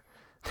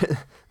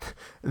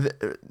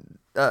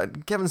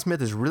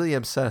Smith is really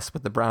obsessed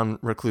with the brown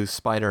recluse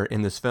spider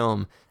in this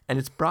film, and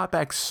it's brought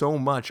back so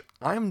much.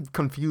 I'm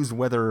confused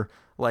whether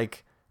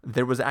like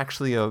there was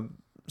actually a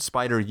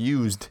spider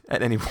used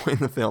at any point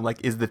in the film.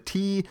 Like, is the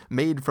tea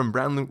made from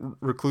brown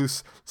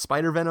recluse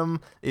spider venom?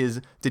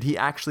 Did he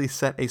actually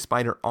set a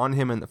spider on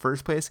him in the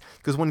first place?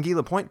 Because when Guy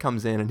Lapointe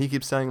comes in and he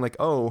keeps saying like,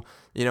 oh,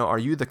 are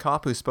you the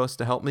cop who's supposed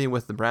to help me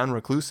with the brown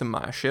recluse in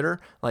my shitter?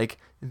 Like,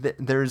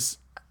 there's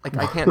like,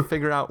 I can't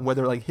figure out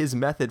whether like his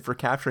method for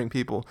capturing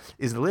people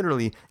is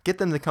literally get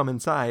them to come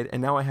inside,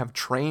 and now I have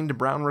trained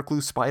brown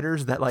recluse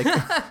spiders that like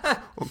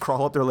will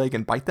crawl up their leg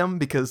and bite them,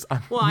 because I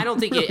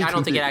don't think I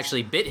don't think it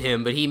actually bit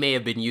him, but he may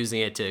have been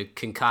using it to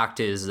concoct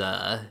his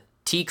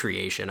tea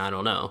creation. I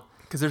don't know.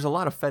 Because there's a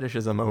lot of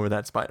fetishism over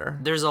that spider.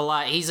 There's a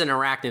lot. He's an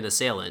arachnid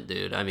assailant,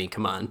 dude. I mean,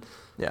 come on.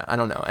 Yeah, I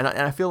don't know, and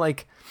I feel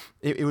like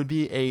it would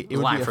be a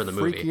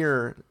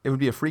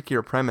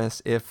freakier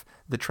premise if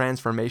the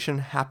transformation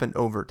happened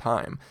over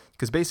time,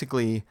 because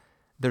basically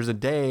there's a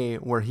day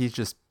where he's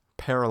just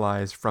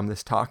paralyzed from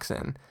this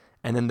toxin,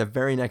 and then the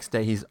very next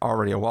day he's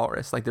already a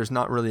walrus. Like, there's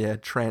not really a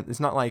trend. It's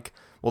not like,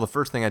 well, the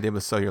first thing I did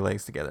was sew your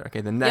legs together. Okay,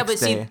 the next day.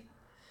 See,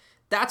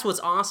 that's what's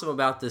awesome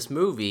about this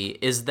movie,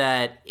 is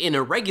that in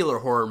a regular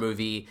horror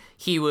movie,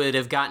 he would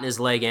have gotten his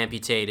leg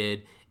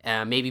amputated,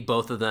 maybe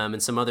both of them,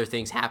 and some other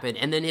things happened,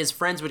 and then his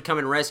friends would come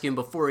and rescue him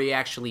before he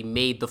actually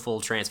made the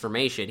full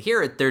transformation.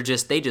 Here, they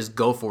just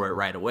go for it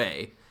right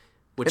away,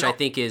 which I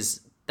think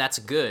that's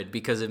good,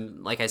 because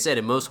like I said,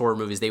 in most horror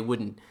movies, they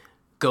wouldn't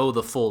go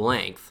the full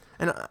length.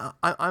 And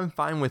I'm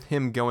fine with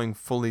him going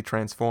fully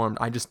transformed.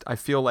 I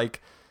feel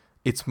like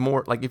it's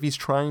more like, if he's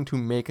trying to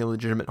make a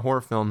legitimate horror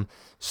film,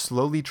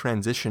 slowly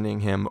transitioning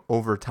him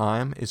over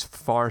time is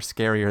far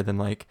scarier than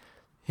like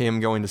him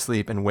going to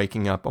sleep and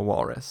waking up a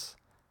walrus.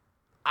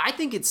 I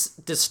think it's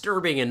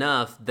disturbing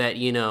enough that,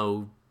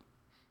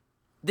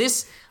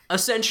 this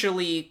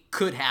essentially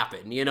could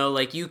happen.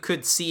 Like, you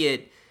could see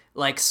it,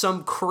 like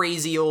some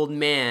crazy old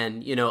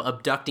man,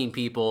 abducting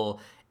people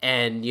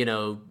and,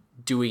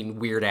 doing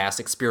weird-ass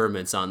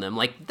experiments on them.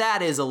 Like,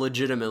 that is a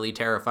legitimately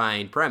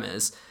terrifying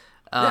premise.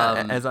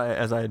 As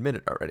I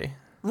admitted already.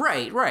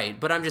 Right.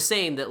 But I'm just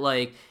saying that,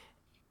 like,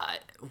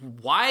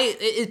 why...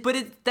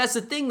 that's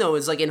the thing, though,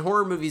 is, like, in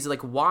horror movies,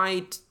 like,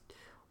 why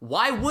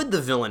would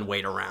the villain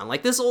wait around?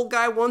 Like, this old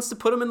guy wants to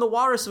put him in the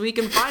water so he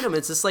can find him.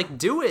 It's just like,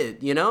 do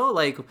it,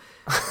 Like,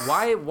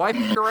 why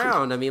f***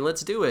 around? I mean,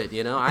 let's do it,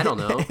 I don't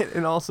know.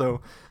 And also,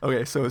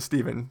 okay, so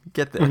Steven,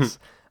 get this.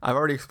 I've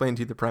already explained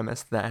to you the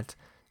premise that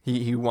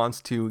he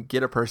wants to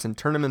get a person,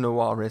 turn him into a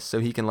walrus so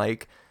he can,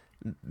 like,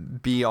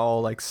 be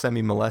all like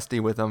semi-molesty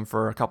with him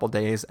for a couple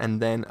days,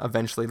 and then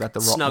eventually let the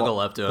snuggle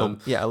up to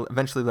him.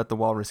 Eventually let the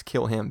walrus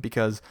kill him,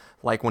 because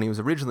like when he was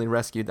originally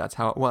rescued, that's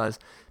how it was.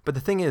 But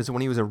the thing is,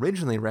 when he was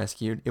originally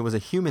rescued, it was a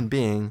human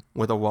being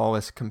with a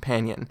walrus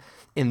companion.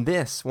 In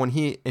this, when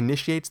he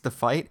initiates the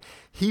fight,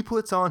 he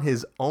puts on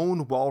his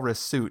own walrus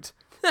suit.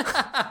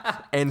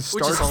 And starts,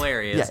 which is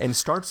hilarious. Yeah, and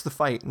starts the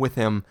fight with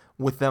them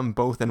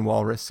both in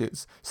walrus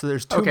suits. So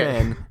there's two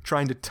men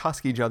trying to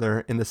tusk each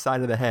other in the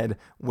side of the head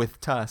with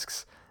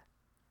tusks.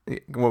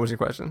 What was your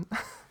question?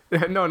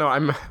 No,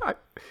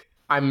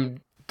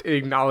 I'm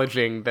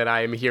acknowledging that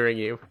I am hearing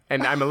you,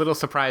 and I'm a little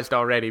surprised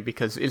already,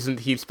 because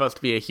isn't he supposed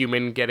to be a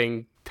human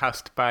getting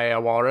tusked by a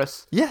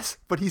walrus? Yes,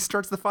 but he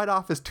starts the fight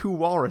off as two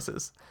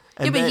walruses.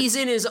 And but he's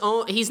in his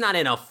own. He's not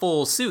in a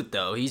full suit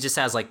though. He just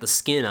has like the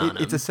skin on him.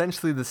 It's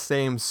essentially the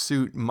same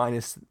suit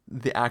minus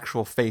the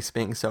actual face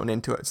being sewn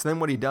into it. So then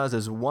what he does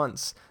is,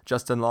 once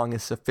Justin Long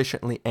is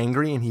sufficiently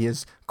angry and he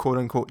has quote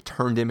unquote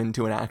turned him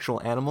into an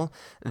actual animal,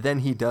 then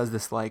he does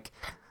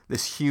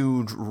this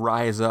huge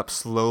rise up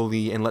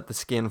slowly and let the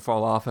skin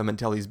fall off him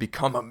until he's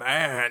become a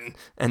man,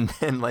 and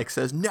then like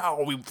says,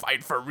 "No, we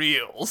fight for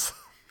reals."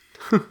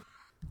 Well,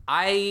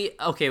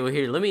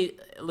 here, let me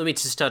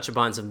just touch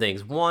upon some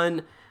things.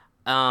 One,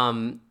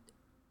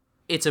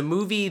 it's a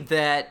movie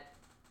that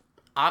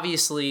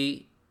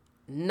obviously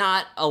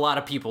not a lot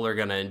of people are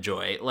gonna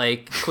enjoy,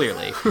 like,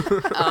 clearly.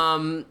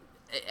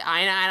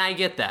 I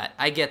get that.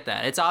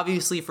 It's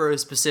obviously for a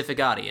specific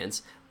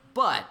audience,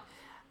 but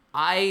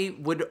I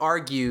would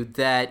argue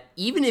that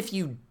even if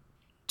you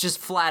just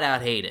flat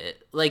out hate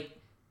it,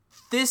 like,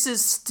 this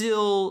is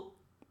still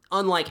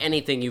unlike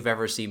anything you've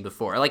ever seen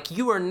before. Like,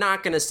 you are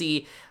not gonna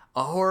see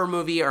a horror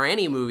movie, or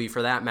any movie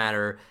for that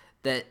matter,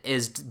 that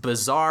is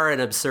bizarre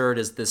and absurd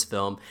as this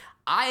film.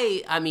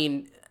 I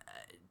mean,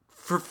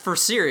 for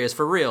serious,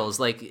 for reals,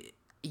 like,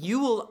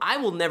 I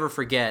will never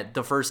forget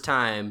the first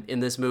time in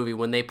this movie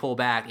when they pull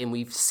back and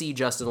we see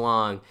Justin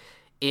Long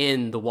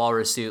in the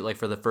walrus suit, like,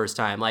 for the first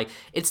time. Like,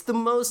 it's the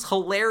most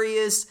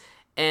hilarious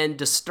and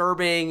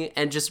disturbing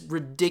and just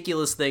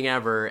ridiculous thing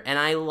ever, and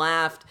I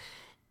laughed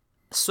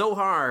so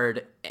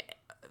hard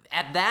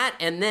at that,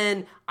 and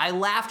then I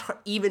laughed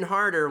even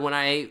harder when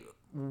I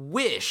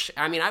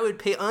would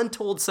pay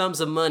untold sums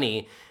of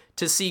money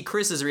to see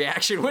Chris's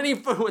reaction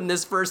when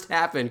this first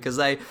happened, because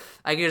I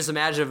can just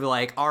imagine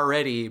like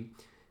already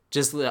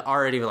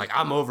like,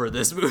 I'm over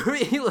this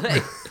movie.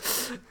 Like,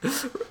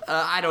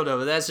 I don't know,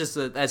 but that's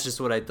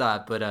just what I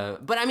thought. But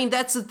I mean,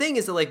 that's the thing,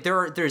 is that like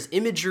there's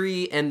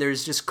imagery and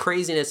there's just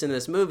craziness in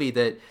this movie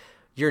that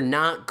you're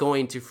not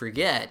going to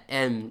forget.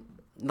 And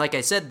like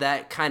I said,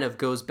 that kind of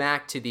goes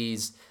back to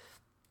these,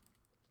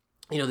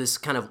 this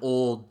kind of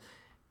old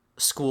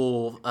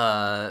school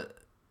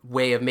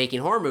way of making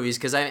horror movies,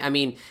 because I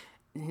mean,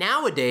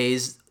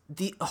 nowadays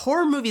the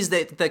horror movies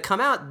that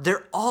come out,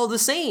 they're all the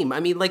same.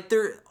 I mean, like,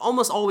 they're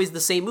almost always the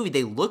same movie.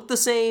 They look the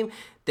same,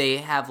 they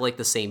have like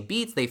the same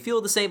beats, they feel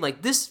the same.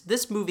 Like,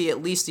 this movie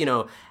at least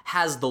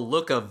has the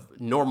look of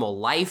normal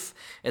life.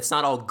 It's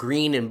not all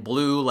green and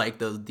blue like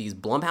these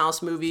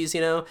Blumhouse movies,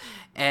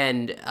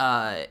 and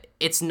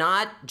it's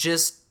not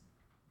just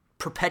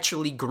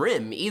perpetually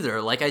grim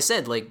either. Like I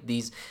said, like,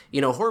 these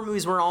horror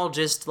movies weren't all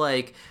just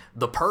like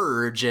The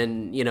Purge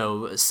and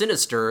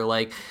Sinister.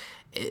 Like,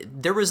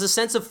 there was a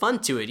sense of fun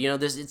to it.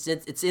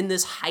 It's in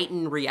this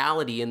heightened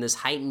reality, in this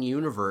heightened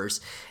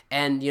universe,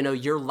 and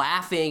you're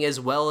laughing as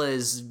well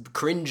as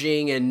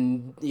cringing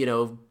and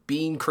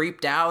being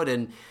creeped out,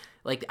 and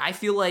like, I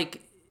feel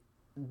like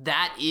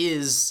that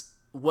is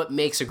what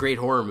makes a great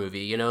horror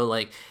movie.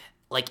 Like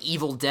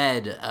Evil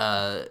Dead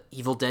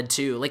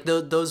 2, like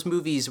those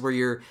movies where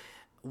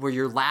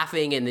you're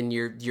laughing and then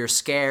you're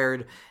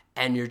scared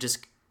and you're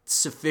just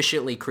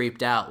sufficiently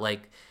creeped out.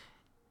 Like,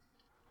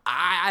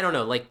 I don't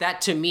know, like,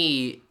 that to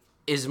me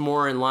is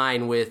more in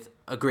line with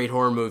a great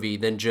horror movie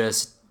than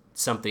just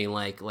something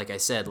like I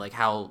said, like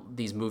how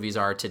these movies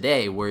are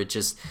today, where it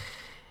just,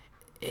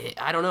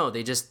 I don't know,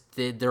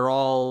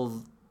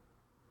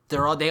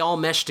 they all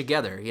mesh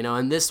together,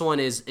 and this one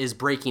is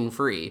breaking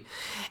free.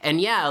 And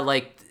yeah,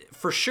 like,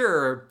 for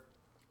sure,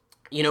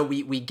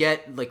 we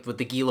get, like, with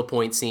the Gila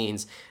Point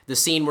scenes, the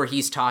scene where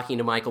he's talking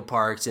to Michael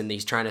Parks and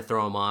he's trying to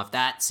throw him off,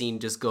 that scene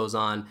just goes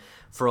on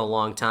for a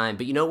long time.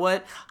 But you know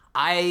what?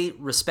 I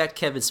respect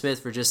Kevin Smith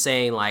for just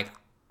saying, like,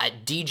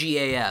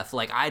 DGAF,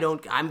 like,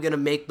 I'm going to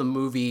make the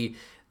movie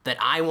that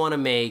I want to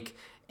make,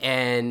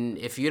 and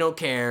if you don't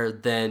care,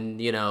 then,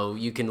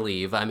 you can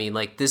leave. I mean,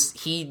 like,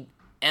 he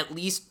at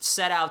least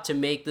set out to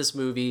make this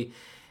movie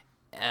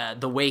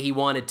the way he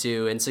wanted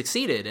to, and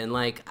succeeded. And,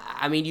 like,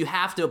 I mean, you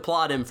have to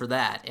applaud him for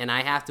that, and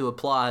I have to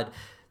applaud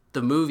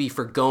the movie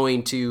for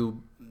going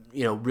to,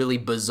 really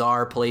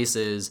bizarre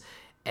places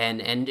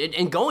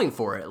and going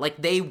for it. Like,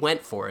 they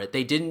went for it.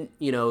 They didn't,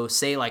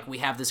 say, like, we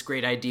have this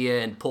great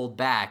idea and pulled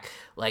back.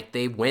 Like,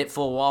 they went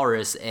full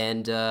walrus,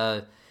 and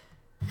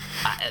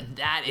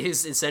That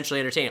is essentially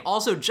entertaining.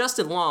 Also,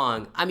 Justin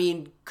Long, I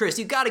mean, Chris,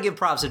 you got to give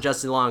props to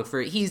Justin Long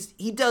for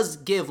he does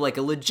give like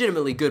a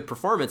legitimately good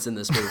performance in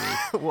this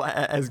movie. Well,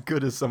 as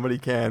good as somebody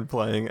can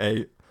playing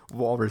a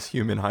walrus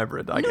human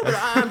hybrid, I guess. But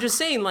I'm just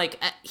saying, like,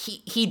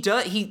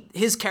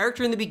 his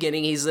character in the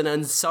beginning, he's an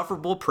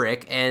insufferable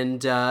prick,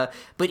 and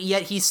but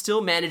yet he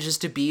still manages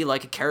to be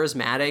like a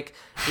charismatic,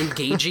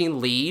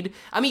 engaging lead.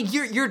 I mean,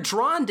 you're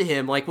drawn to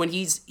him, like when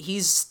he's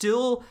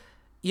still,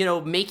 you know,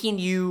 making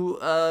you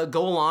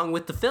go along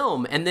with the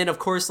film, and then of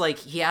course, like,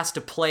 he has to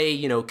play,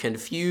 you know,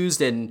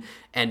 confused and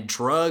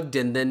drugged,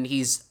 and then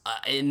he's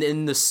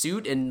in the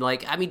suit, and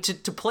like, I mean,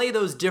 to play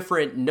those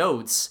different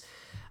notes.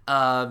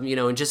 You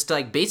know, and just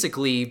like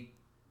basically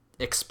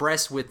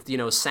express with, you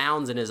know,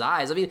 sounds in his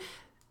eyes. I mean,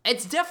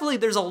 it's definitely,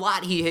 there's a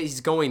lot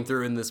he's going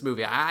through in this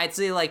movie. I'd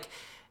say, like,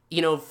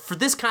 you know, for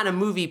this kind of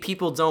movie,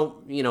 people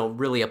don't, you know,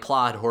 really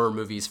applaud horror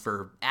movies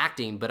for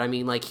acting, but I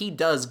mean, like, he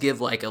does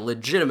give like a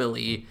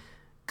legitimately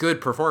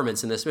good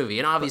performance in this movie.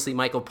 And obviously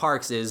Michael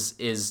Parks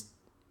is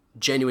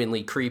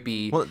genuinely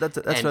creepy. Well, that's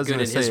what I was going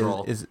to say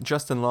is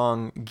Justin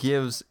Long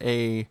gives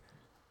a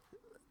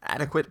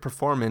adequate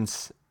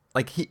performance.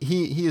 Like,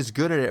 he is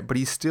good at it, but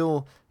he's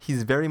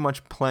very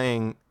much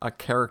playing a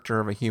character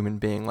of a human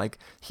being. Like,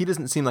 he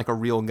doesn't seem like a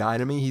real guy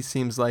to me. He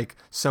seems like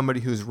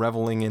somebody who's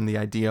reveling in the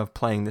idea of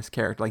playing this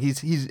character. Like,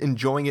 he's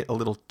enjoying it a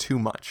little too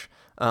much.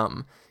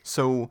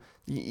 So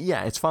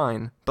yeah, it's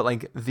fine. But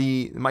like,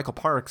 the Michael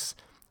Parks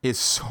is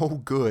so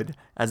good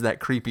as that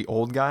creepy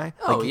old guy.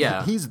 Oh, like,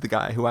 yeah. He's the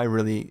guy who I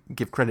really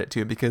give credit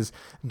to, because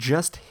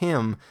just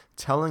him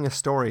telling a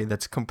story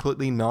that's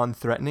completely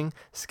non-threatening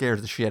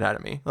scares the shit out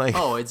of me. Like,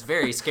 oh, it's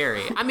very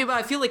scary. I mean, but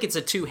I feel like it's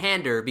a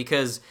two-hander,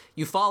 because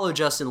you follow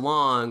Justin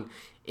Long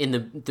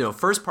in the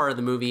first part of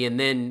the movie, and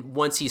then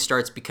once he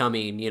starts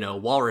becoming, you know,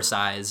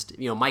 walrusized,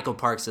 you know, Michael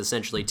Parks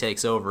essentially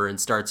takes over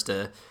and starts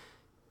to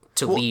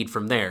lead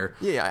from there.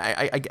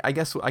 Yeah, I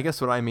guess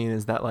what I mean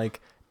is that, like,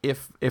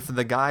 if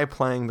the guy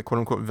playing the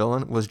quote-unquote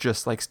villain was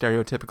just like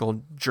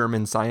stereotypical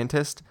German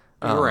scientist,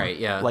 right,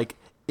 yeah, like,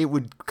 it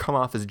would come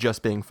off as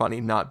just being funny,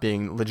 not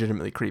being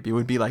legitimately creepy. It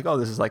would be like, oh,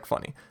 this is like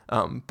funny.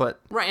 But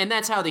right, and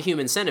that's how the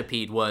Human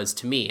Centipede was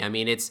to me. I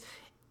mean,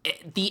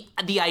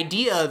 the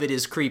idea of it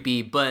is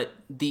creepy, but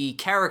the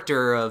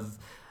character of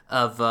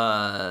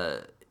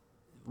what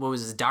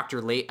was his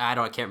Dr. Late? I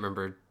can't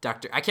remember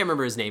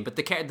his name, but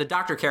the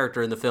doctor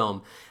character in the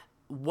film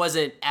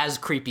wasn't as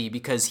creepy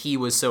because he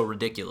was so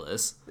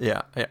ridiculous.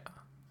 Yeah.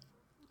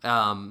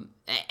 And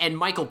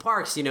Michael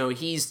Parks, you know,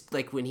 he's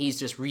like, when he's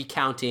just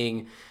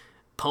recounting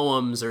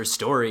poems or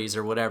stories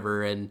or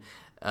whatever, and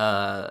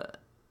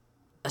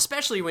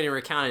especially when he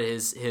recounted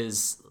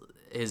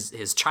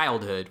his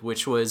childhood,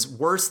 which was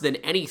worse than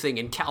anything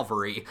in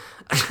Calvary.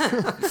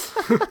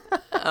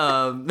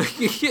 Well,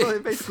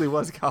 it basically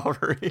was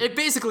Calvary. It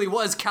basically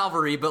was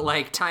Calvary, but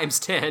like times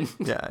 10.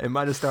 Yeah, it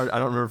might have started. I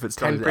don't remember if it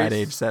started at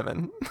age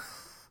 7.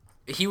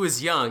 He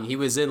was young. He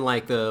was in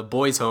like the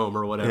boys' home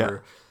or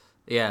whatever.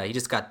 Yeah, he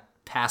just got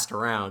passed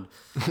around.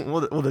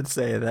 We'll just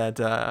say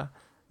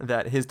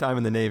that his time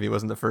in the Navy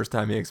wasn't the first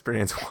time he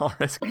experienced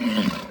walrus.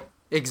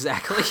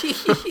 Exactly.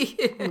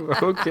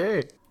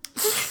 Okay.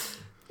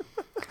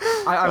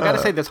 I've got to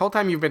say, this whole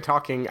time you've been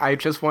talking, I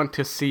just want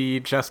to see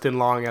Justin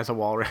Long as a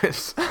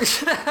walrus.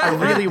 I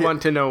really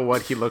want to know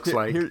what he looks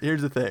like.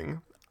 Here's the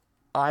thing.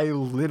 I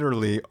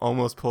literally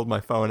almost pulled my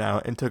phone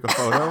out and took a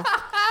photo,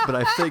 but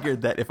I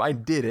figured that if I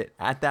did it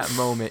at that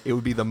moment, it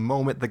would be the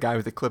moment the guy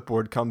with the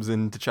clipboard comes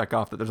in to check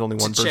off that there's only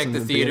one person in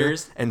the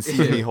theaters and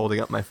sees me holding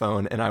up my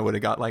phone, and I would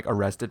have got like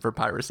arrested for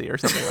piracy or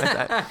something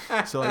like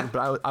that. So, like,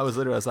 but I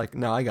was like,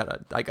 no, I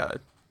gotta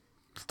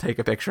take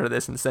a picture of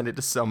this and send it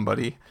to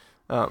somebody.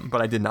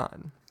 But I did not.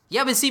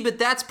 Yeah, but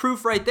that's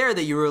proof right there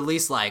that you were at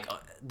least like,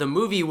 the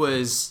movie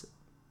was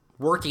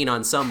working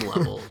on some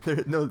level.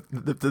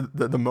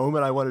 The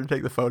moment I wanted to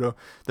take the photo,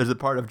 there's a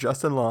part of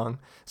Justin Long.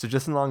 So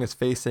Justin Long is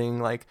facing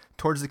like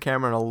towards the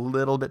camera and a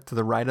little bit to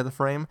the right of the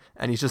frame,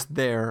 and he's just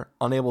there,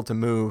 unable to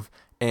move.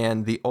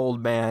 And the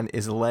old man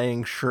is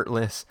laying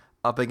shirtless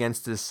up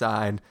against his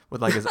side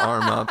with like his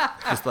arm up,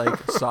 just like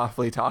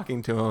softly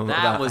talking to him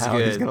about how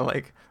he's gonna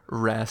like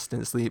rest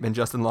and sleep. And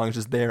Justin Long is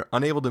just there,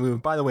 unable to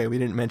move. By the way, we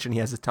didn't mention he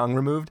has his tongue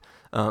removed,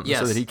 so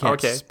that he can't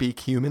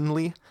speak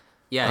humanly.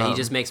 Yeah, he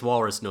just makes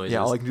walrus noises.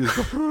 Yeah, all I can do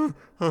is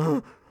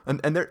go,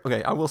 and they're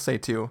okay. I will say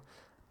too,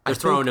 they're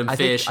throwing him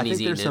fish, and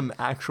he's eating it. I think there's some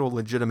actual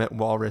legitimate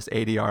walrus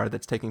ADR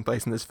that's taking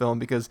place in this film,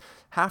 because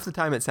half the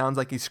time it sounds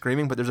like he's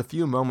screaming, but there's a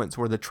few moments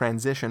where the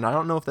transition, I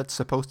don't know if that's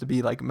supposed to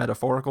be like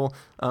metaphorical,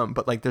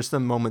 but like there's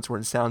some moments where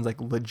it sounds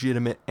like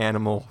legitimate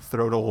animal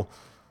throatal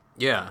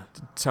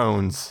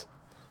tones.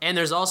 And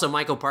there's also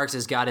Michael Parks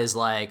has got his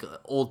like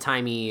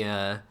old-timey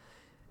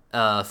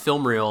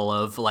film reel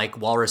of like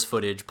walrus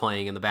footage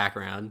playing in the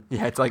background.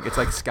 Yeah, it's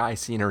like sky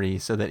scenery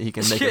so that he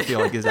can make it feel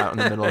like he's out in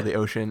the middle of the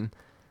ocean.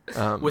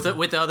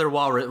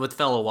 With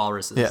fellow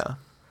walruses. Yeah.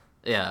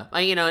 Yeah.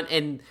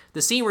 And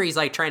the scene where he's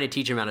like trying to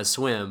teach him how to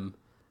swim,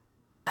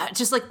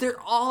 Just like they're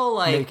all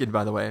like naked.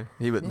 By the way,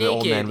 naked, the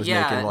old man was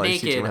naked while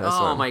he's teaching him how to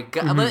swim. Oh my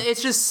god! But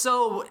it's just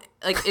so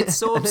like it's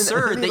so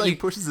absurd and then that he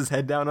pushes his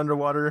head down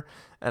underwater,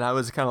 and I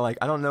was kind of like,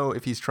 I don't know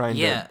if he's trying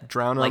to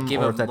drown him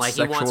give or him if that's like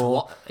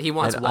sexual. he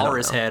wants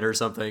walrus head or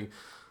something.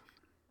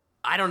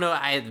 I don't know.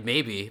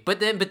 Maybe, but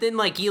then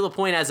like Guy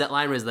Lapointe has that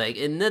line where it's like,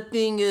 and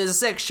nothing is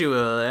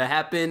sexual. It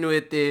happened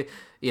with the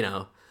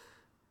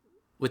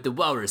with the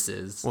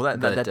walruses. Well,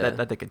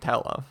 that they could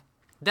tell of.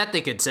 That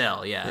they could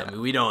tell. Yeah. I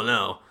mean, we don't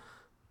know.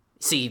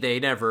 See, they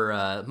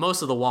never.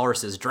 Most of the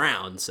walruses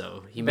drowned,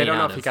 so he may. They don't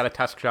know not if he got a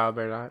Tusk job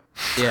or not.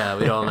 Yeah,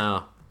 we don't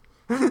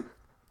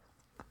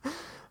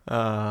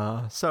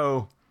know.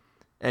 So,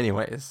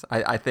 anyways,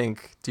 I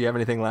think. Do you have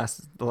anything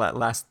last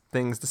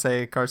things to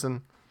say,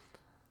 Carson?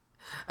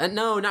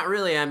 No, not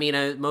really. I mean,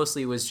 it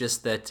mostly was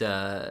just that.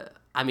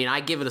 I mean,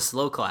 I give it a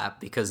slow clap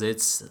because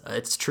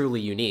it's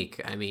truly unique.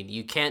 I mean,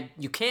 you can't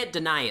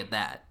deny it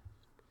that.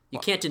 You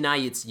can't deny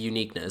its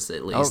uniqueness,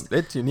 at least. Oh,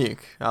 it's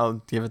unique.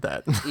 I'll give it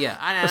that. Yeah,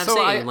 I'm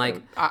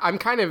saying, I'm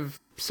kind of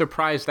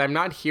surprised. I'm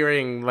not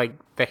hearing, like,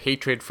 the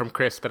hatred from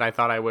Chris that I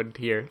thought I would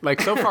hear. Like,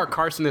 so far,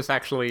 Carson is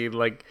actually,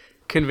 like,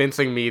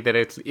 convincing me that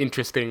it's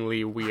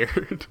interestingly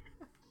weird.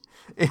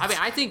 I mean,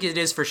 I think it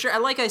is for sure.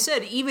 Like I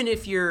said, even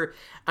if you're...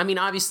 I mean,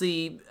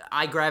 obviously,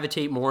 I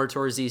gravitate more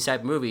towards these type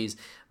of movies,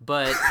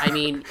 but, I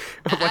mean...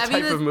 What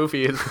type of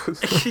movie is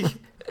this?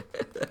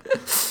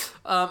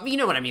 You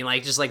know what I mean,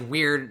 like just like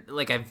weird,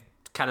 like I've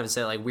kind of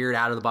said, like weird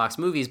out of the box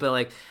movies, but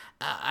like,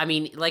 I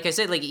mean, like I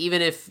said, like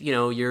even if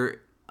you're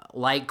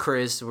like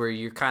Chris, where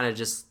you're kind of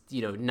just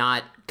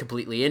not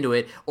completely into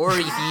it, or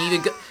if you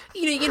even go,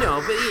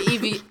 but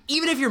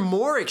even if you're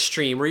more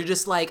extreme, where you're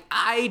just like,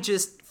 I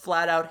just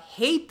flat out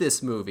hate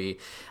this movie.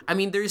 I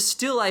mean, there's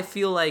still, I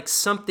feel like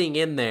something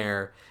in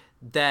there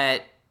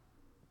that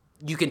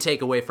you can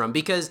take away from,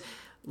 because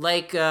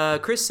like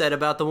Chris said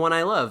about The One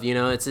I Love,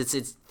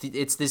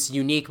 it's this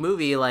unique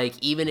movie. Like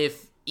even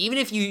if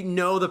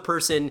the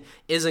person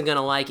isn't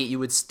gonna like it, you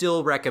would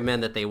still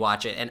recommend that they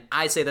watch it. And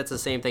I say that's the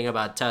same thing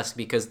about Tusk,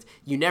 because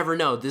you never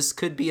know. This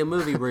could be a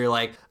movie where you're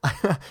like,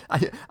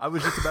 I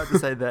was just about to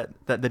say that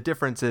the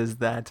difference is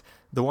that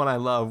The One I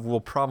Love will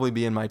probably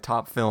be in my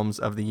top films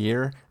of the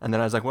year, and then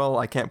I was like, well,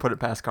 I can't put it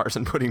past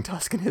Carson putting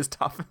Tusk in his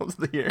top films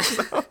of the year.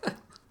 So.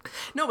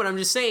 No, but I'm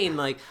just saying,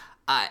 like,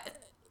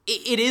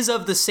 it is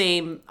of the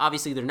same,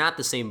 obviously they're not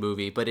the same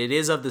movie, but it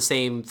is of the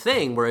same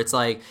thing where it's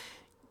like,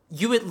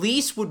 you at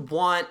least would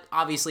want,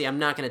 obviously I'm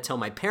not going to tell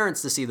my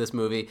parents to see this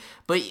movie,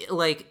 but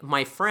like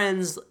my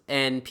friends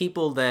and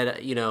people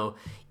that,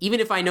 even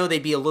if I know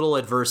they'd be a little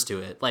adverse to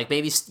it, like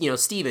maybe,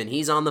 Steven,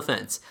 he's on the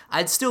fence.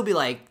 I'd still be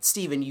like,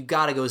 Steven, you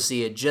got to go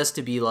see it just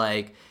to be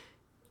like,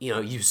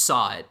 you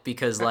saw it,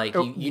 because like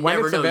you never know.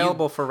 When it's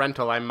available for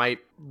rental, I might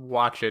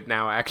watch it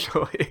now,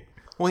 actually.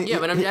 Well, yeah,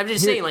 but I'm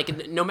just saying,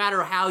 like, no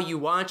matter how you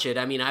watch it,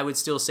 I mean, I would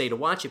still say to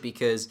watch it,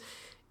 because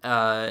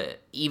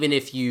even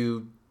if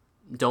you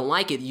don't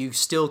like it, you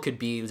still could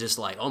be just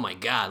like, oh my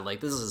god,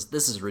 like this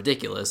is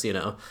ridiculous.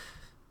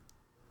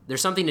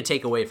 There's something to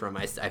take away from.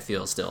 I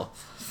feel still.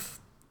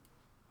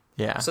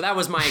 Yeah. So that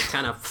was my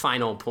kind of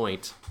final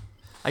point.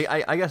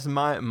 I guess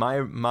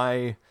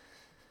my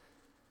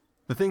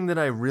the thing that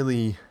I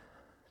really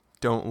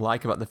don't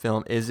like about the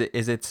film is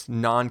its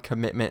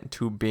non-commitment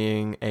to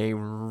being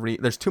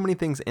there's too many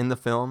things in the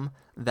film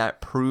that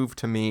prove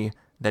to me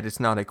that it's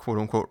not a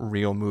quote-unquote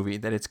real movie,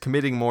 that it's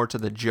committing more to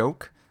the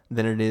joke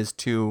than it is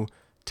to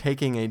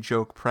taking a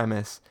joke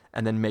premise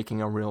and then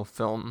making a real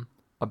film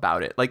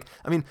about it. Like,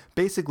 I mean,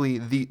 basically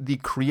the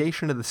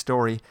creation of the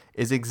story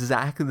is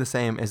exactly the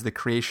same as the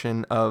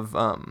creation of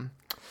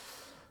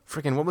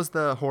what was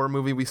the horror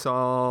movie we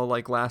saw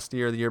like last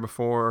year, the year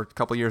before, or a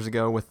couple years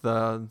ago with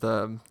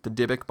the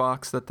Dybbuk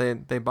box that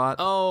they bought?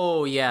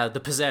 Oh yeah, The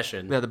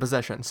Possession. Yeah, The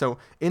Possession. So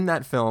in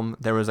that film,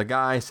 there was a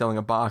guy selling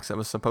a box that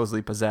was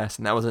supposedly possessed,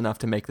 and that was enough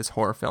to make this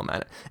horror film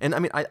at it. And I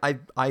mean,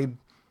 I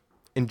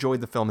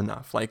enjoyed the film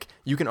enough. Like,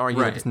 you can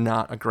argue that it's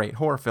not a great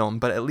horror film,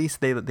 but at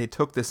least they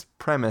took this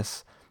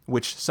premise,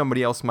 which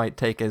somebody else might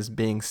take as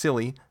being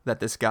silly,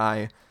 that this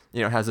guy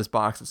has this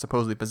box that's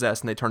supposedly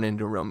possessed, and they turn it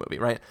into a real movie,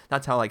 right?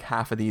 That's how like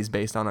half of these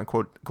based on a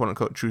quote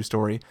unquote true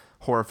story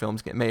horror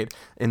films get made.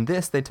 In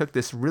this, they took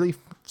this really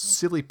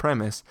silly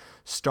premise,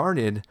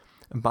 started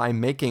by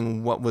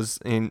making what was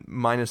in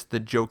minus the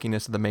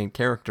jokiness of the main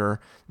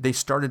character, they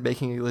started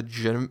making a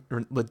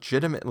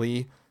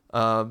legitimately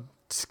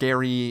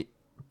scary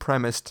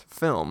premised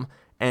film,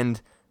 and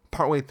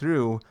partway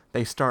through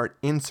they start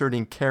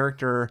inserting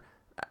character.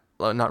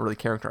 Not really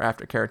character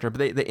after character,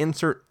 but they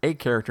insert a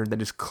character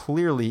that is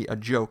clearly a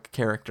joke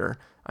character.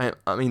 I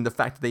mean, the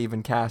fact that they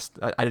even cast,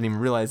 I didn't even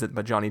realize it,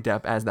 but Johnny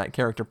Depp as that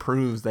character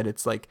proves that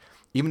it's like,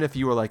 even if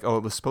you were like, oh,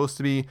 it was supposed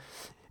to be,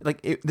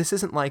 like, this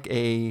isn't like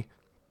like,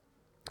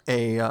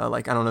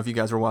 I don't know if you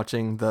guys were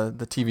watching the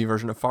TV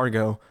version of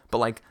Fargo, but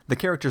like, the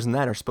characters in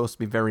that are supposed to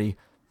be very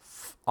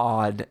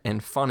odd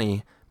and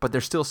funny, but they're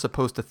still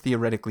supposed to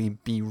theoretically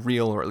be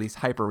real, or at least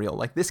hyper real.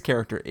 Like, this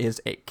character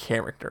is a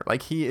character.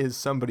 Like, he is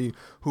somebody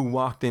who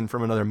walked in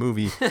from another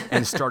movie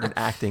and started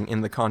acting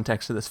in the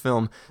context of this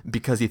film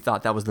because he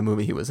thought that was the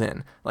movie he was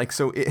in. Like,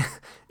 so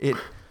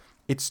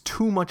it's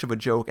too much of a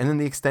joke, and then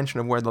the extension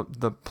of where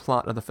the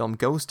plot of the film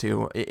goes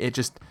to,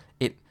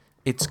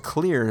 it's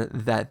clear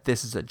that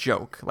this is a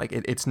joke. Like,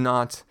 it's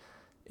not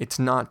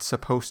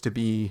supposed to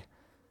be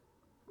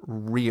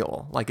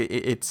real. Like,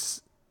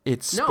 it's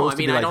supposed to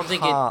be like, I don't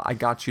think I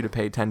got you to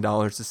pay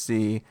 $10 to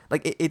see.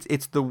 Like,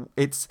 it's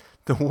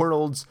the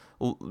world's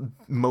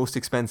most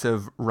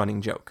expensive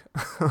running joke.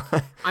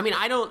 I mean,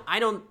 I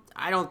don't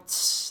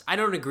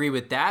agree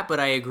with that, but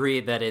I agree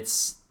that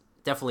it's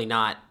definitely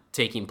not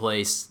taking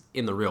place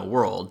in the real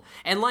world.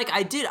 And like,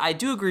 I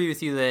do agree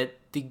with you that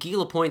the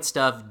Gila Point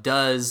stuff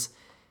does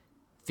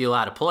feel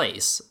out of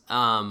place.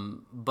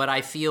 But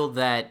I feel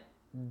that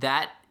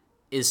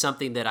is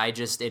something that I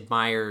just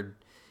admired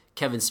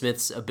Kevin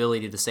Smith's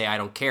ability to say, I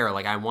don't care.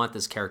 Like, I want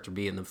this character to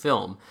be in the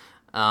film.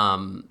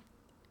 And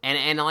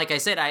like I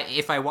said,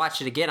 if I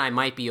watched it again, I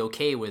might be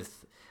okay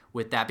with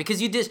that,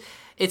 because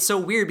it's so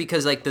weird,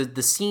 because like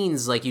the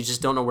scenes, like, you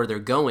just don't know where they're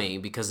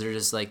going, because they're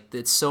just like,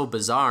 it's so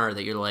bizarre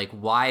that you're like,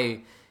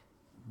 why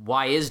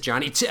is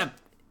Johnny Depp,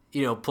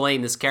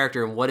 playing this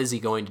character, and what is he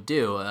going to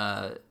do?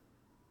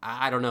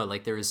 I don't know.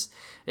 Like,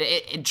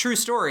 true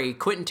story,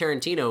 Quentin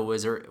Tarantino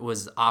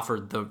was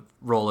offered the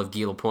role of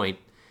Gila Point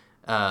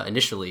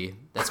initially.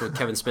 That's what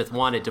Kevin Smith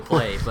wanted to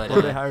play, but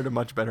they hired a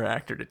much better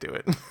actor to do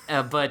it.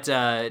 But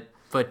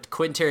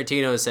Quentin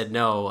Tarantino said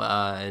no,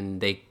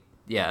 and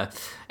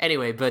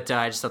Anyway, but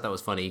I just thought that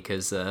was funny,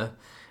 because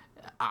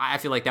I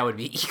feel like that would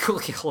be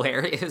equally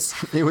hilarious.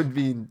 It'd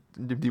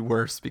be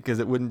worse, because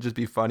it wouldn't just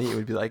be funny. It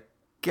would be like,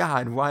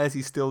 God, why is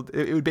he still?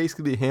 It would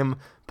basically be him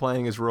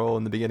playing his role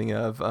in the beginning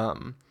of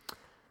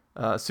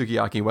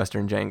Sukiyaki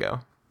Western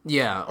Django.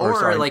 Yeah,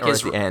 or at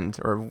the end,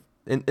 or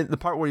in the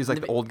part where he's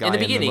like the old guy in the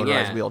beginning,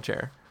 motorized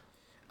wheelchair.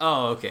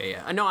 Oh, okay,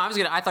 yeah. No,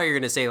 I thought you were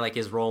gonna say like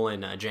his role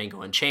in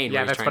Django Unchained,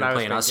 where he's trying to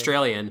play an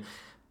Australian.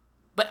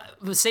 But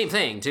the same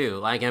thing too.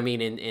 Like, I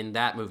mean, in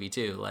that movie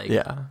too. Like,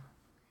 yeah.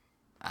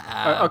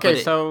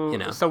 Okay, so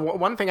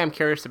one thing I'm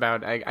curious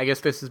about, I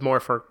guess this is more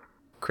for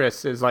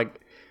Chris, is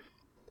like,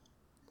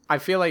 I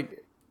feel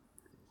like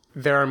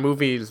there are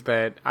movies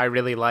that I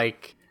really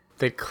like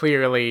that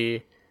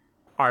clearly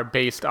are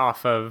based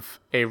off of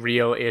a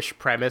real-ish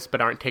premise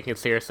but aren't taken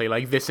seriously.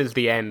 Like, This Is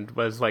the End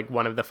was like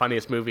one of the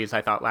funniest movies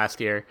I thought last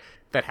year,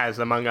 that has,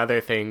 among other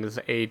things,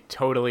 a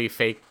totally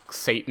fake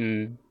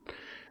Satan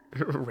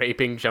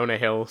raping Jonah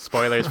Hill.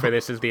 Spoilers for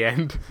This Is the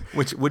End.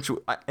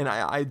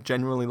 I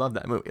genuinely love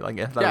that movie. Like,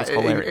 I thought it was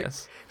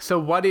hilarious. So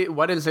what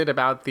is it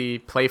about the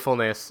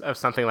playfulness of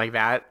something like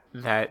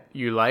that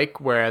you like,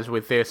 whereas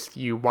with this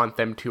you want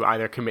them to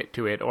either commit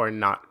to it or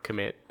not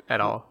commit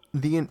at all?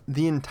 The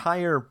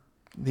entire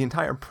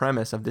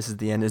premise of This Is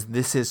the End is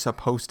this is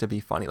supposed to be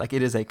funny. Like,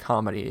 it is a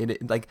comedy.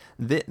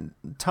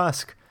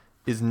 Tusk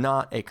is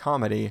not a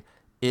comedy.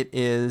 It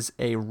is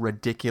a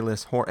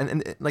ridiculous horror,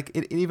 and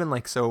even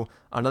like, so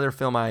another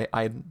film I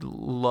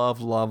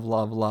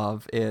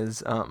love is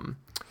the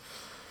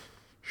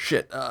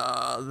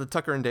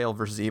Tucker and Dale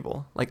versus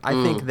Evil. Like, I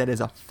think that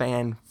is a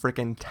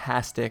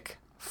fan-freaking-tastic,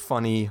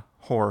 funny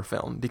horror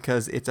film,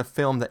 because it's a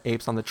film that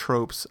apes on the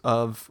tropes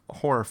of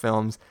horror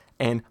films,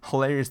 and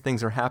hilarious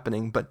things are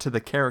happening, but to the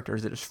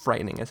characters it is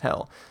frightening as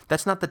hell.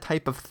 That's not the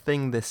type of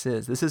thing this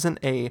is. This isn't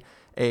a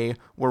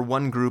where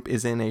one group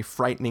is in a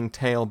frightening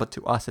tale, but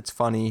to us it's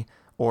funny,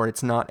 or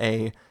it's not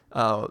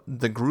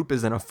the group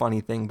isn't a funny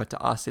thing, but to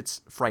us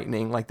it's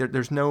frightening. Like,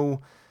 there's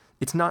no,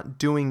 it's not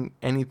doing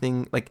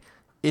anything, like,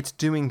 it's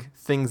doing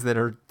things that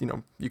are,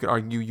 you could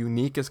argue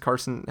unique, as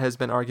Carson has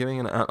been arguing,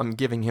 and I'm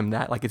giving him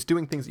that. Like, it's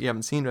doing things that you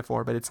haven't seen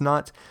before, but it's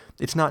not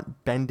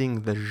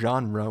bending the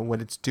genre.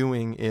 What it's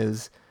doing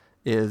is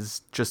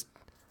just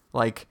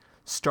like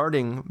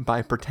starting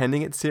by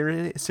pretending it's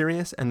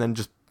serious, and then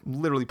just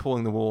literally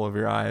pulling the wool over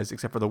your eyes,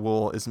 except for the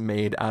wool is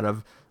made out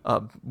of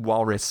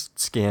walrus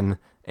skin,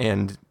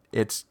 and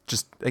it's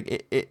just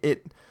like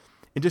it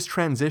just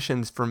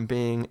transitions from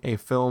being a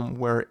film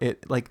where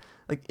it like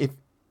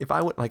if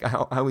I would, like,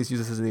 I always use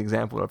this as the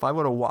example, if I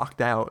would have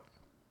walked out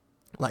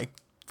like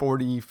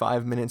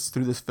 45 minutes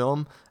through this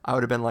film, I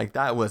would have been like,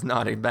 that was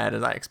not as bad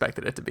as I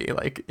expected it to be.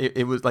 Like,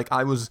 it was like,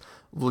 I was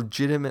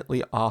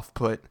legitimately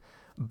off-put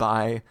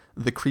by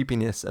the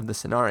creepiness of the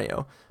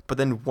scenario. But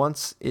then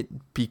once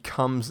it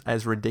becomes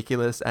as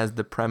ridiculous as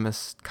the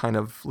premise kind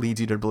of leads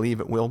you to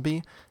believe it will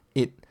be,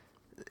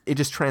 it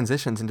just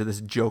transitions into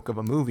this joke of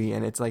a movie,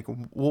 and it's like,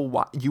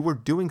 well, you were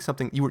doing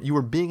something, you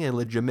were being a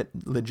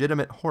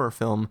legitimate horror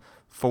film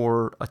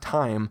for a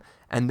time,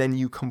 and then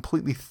you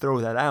completely throw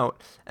that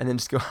out, and then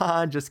just go,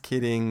 just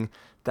kidding,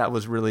 that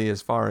was really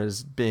as far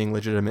as being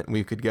legitimate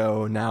we could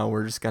go. Now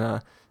we're just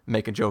gonna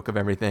make a joke of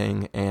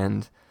everything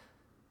and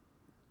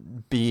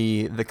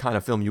be the kind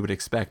of film you would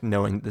expect,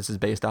 knowing this is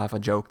based off a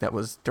joke that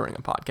was during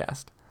a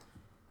podcast.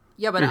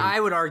 Yeah, but I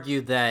would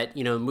argue that,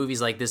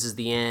 movies like This Is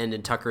the End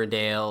and Tucker and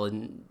Dale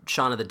and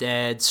Shaun of the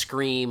Dead,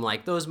 Scream,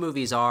 like those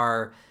movies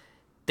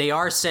they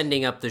are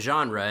sending up the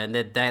genre, and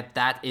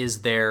that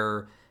is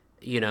their,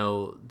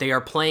 they are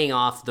playing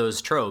off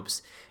those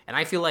tropes. And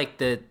I feel like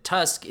the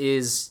Tusk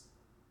is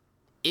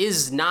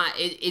not,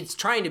 it's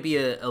trying to be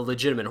a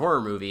legitimate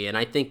horror movie, and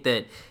I think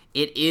that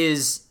it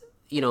is,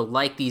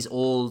 like these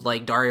old,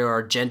 like Dario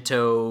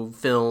Argento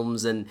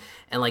films and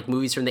like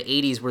movies from the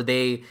 80s where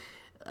they,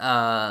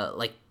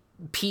 like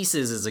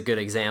Pieces is a good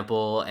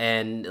example,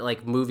 and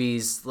like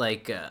movies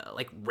like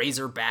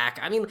Razorback.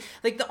 I mean,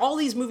 like all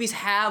these movies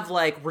have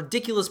like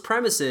ridiculous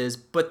premises,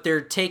 but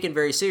they're taken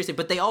very seriously.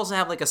 But they also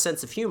have like a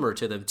sense of humor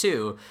to them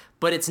too.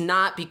 But it's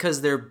not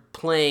because they're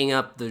playing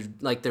up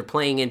they're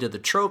playing into the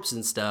tropes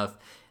and stuff.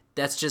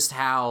 That's just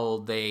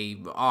how they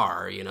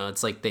are,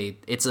 It's like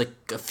it's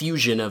like a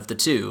fusion of the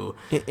two.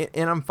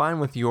 And I'm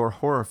fine with your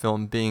horror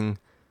film being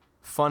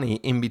funny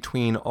in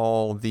between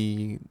all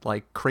the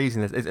like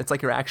craziness. It's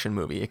like your action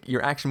movie.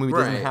 Your action movie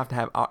doesn't have to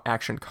have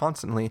action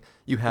constantly.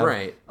 You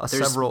have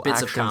several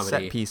action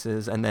set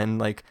pieces and then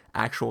like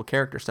actual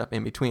character stuff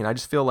in between. I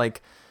just feel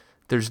like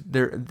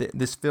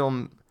this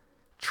film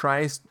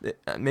tries.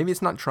 Maybe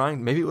it's not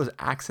trying. Maybe it was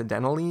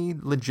accidentally,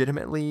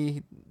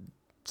 legitimately.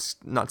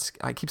 Not.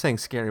 I keep saying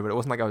scary, but it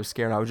wasn't like I was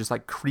scared. I was just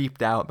like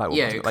creeped out by what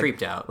was,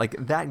 creeped out. Like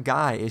that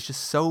guy is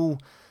just so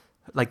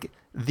like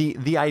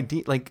the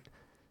idea like.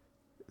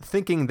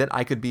 Thinking that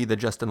I could be the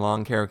Justin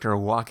Long character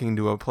walking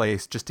to a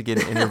place just to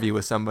get an interview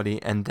with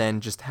somebody and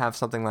then just have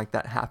something like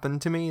that happen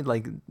to me,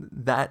 like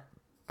that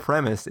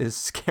premise is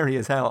scary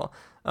as hell.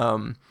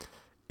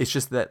 It's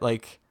just that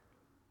like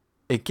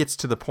it gets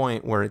to the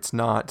point where it's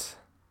not.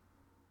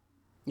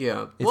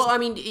 Yeah. Well, I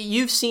mean,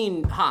 you've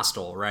seen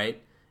Hostel,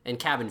 right? And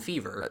Cabin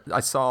Fever.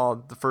 I saw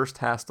the first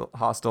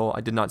Hostel.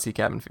 I did not see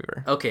Cabin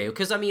Fever. Okay,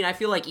 because I mean, I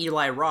feel like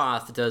Eli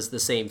Roth does the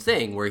same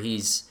thing where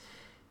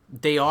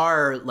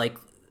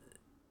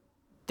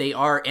they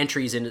are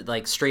entries into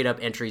like straight up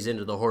entries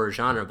into the horror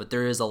genre, but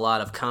there is a lot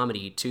of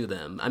comedy to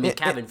them. I mean,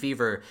 Cabin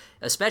Fever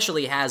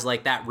especially has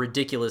like that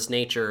ridiculous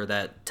nature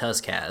that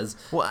Tusk has.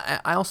 Well,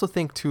 I also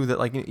think too that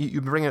like you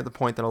bring up the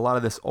point that a lot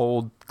of this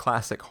old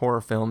classic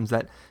horror films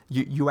that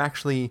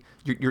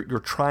you're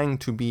trying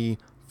to be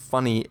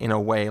funny in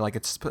a way, like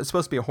it's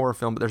supposed to be a horror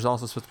film, but there's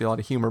also supposed to be a lot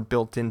of humor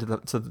built into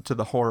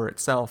the horror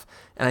itself.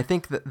 And I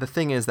think that the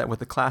thing is that with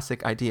the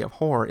classic idea of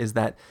horror is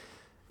that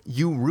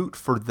you root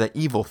for the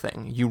evil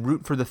thing. You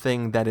root for the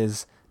thing that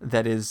is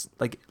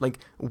like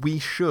we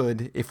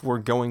should, if we're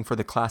going for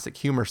the classic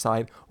humor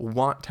side,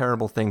 want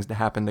terrible things to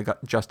happen to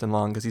Justin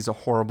Long because he's a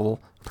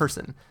horrible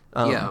person.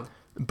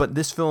 But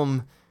this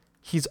film,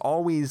 he's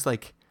always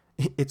like,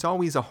 it's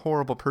always a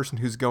horrible person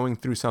who's going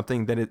through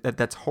something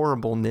that's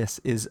horribleness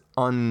is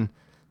not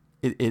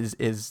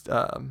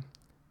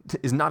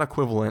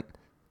equivalent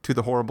to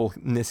the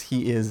horribleness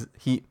he is.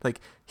 He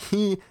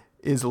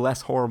is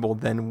less horrible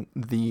than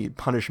the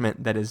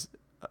punishment that is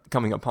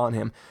coming upon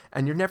him.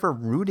 And you're never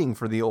rooting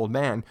for the old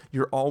man.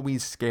 You're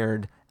always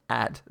scared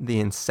at the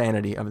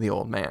insanity of the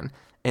old man.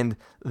 And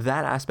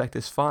that aspect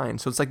is fine.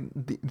 So it's like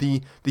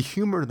the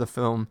humor of the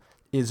film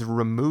is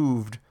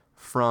removed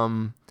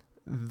from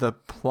the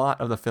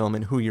plot of the film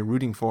and who you're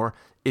rooting for.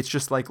 It's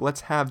just like,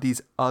 let's have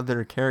these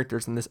other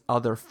characters and this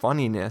other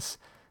funniness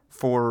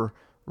for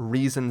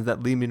reasons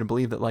that lead me to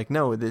believe that like,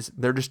 no,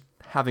 they're just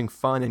having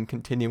fun and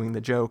continuing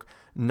the joke,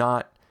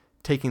 not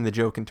taking the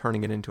joke and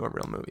turning it into a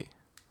real movie.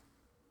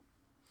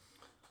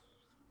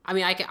 I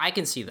mean, I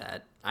can see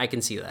that. I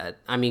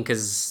mean,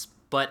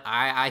 but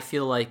I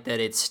feel like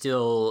that it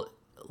still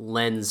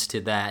lends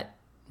to that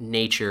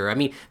nature. I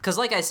mean, because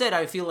like I said,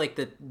 I feel like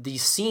that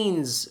these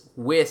scenes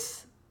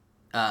with,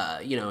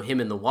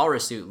 him in the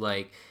walrus suit,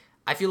 like,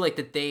 I feel like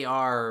that they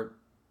are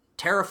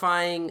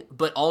terrifying,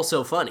 but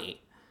also funny.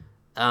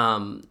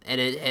 And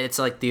it's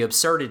like the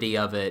absurdity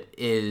of it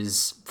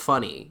is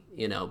funny,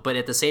 but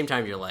at the same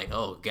time you're like,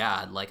 oh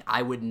God, like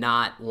I would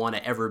not want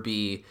to ever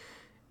be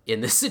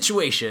in this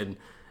situation.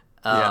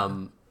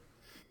 But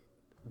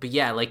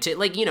yeah, like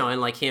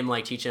and like him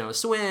like teaching him how to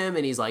swim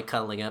and he's like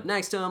cuddling up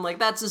next to him. Like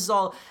this is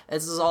all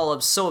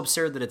so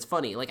absurd that it's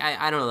funny. Like,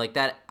 I don't know, like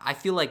that. I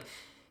feel like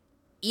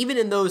even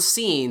in those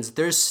scenes,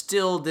 there's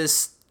still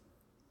this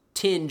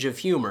tinge of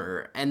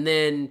humor. And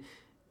then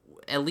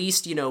at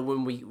least,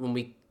 when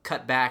we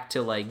cut back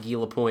to like Guy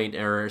Lapointe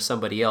or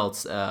somebody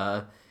else,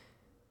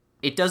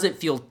 it doesn't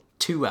feel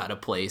too out of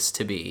place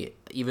to me,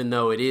 even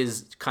though it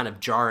is kind of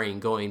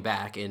jarring going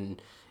back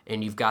and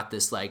you've got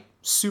this like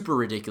super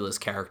ridiculous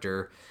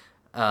character,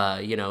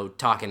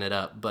 talking it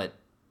up. But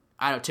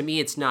to me,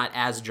 it's not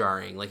as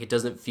jarring. Like it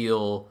doesn't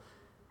feel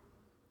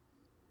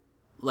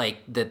like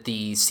that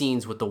the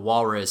scenes with the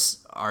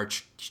walrus are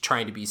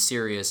trying to be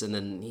serious and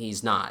then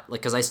he's not. Like,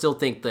 because I still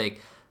think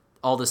like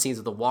all the scenes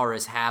with the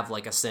walrus have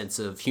like a sense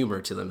of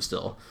humor to them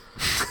still.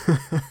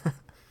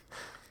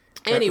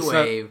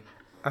 Anyway,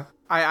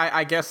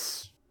 I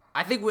guess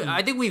I think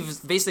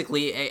we've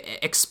basically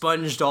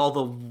expunged all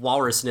the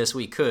walrusness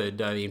we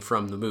could. I mean,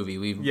 from the movie,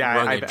 we've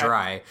wrung it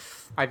dry.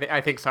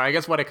 I think so. I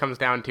guess what it comes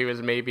down to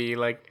is maybe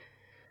like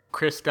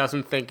Chris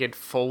doesn't think it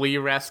fully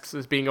rests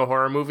as being a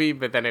horror movie,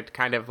 but then it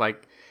kind of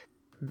like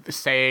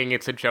saying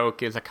it's a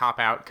joke is a cop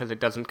out because it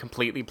doesn't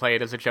completely play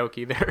it as a joke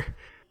either.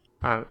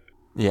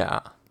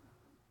 Yeah.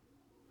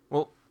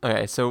 Well,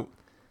 okay, so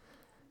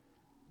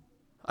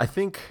I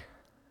think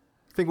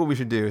what we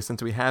should do,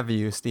 since we have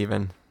you,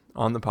 Stephen,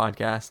 on the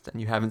podcast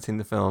and you haven't seen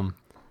the film,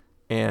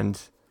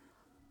 and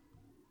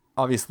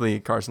obviously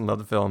Carson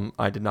loved the film,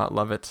 I did not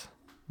love it.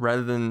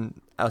 Rather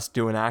than us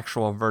do an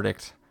actual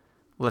verdict,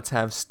 let's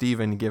have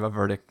Stephen give a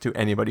verdict to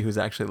anybody who's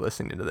actually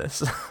listening to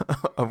this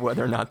of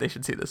whether or not they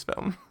should see this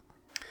film.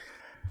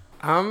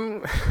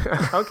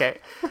 Okay.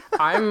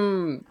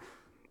 I'm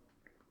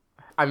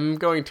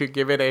going to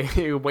give it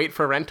a wait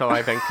for rental,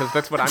 I think, because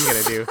that's what I'm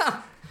going to do.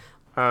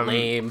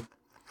 Lame.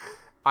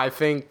 I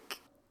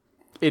think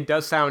it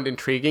does sound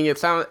intriguing.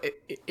 It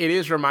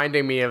is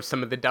reminding me of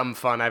some of the dumb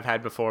fun I've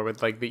had before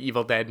with like the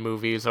Evil Dead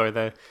movies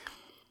or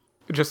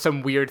just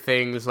some weird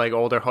things like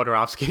older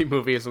Jodorowsky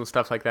movies and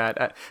stuff like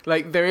that.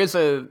 Like there is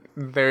a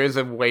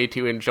way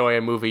to enjoy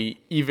a movie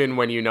even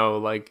when you know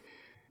like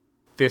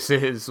this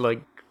is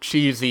like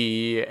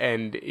cheesy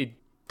and it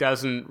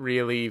doesn't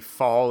really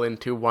fall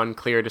into one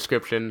clear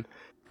description.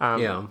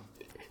 Yeah.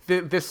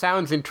 This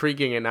sounds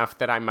intriguing enough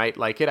that I might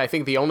like it. I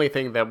think the only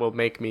thing that will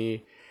make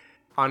me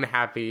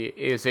unhappy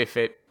is if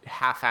it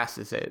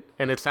half-asses it,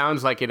 and it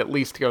sounds like it at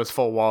least goes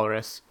full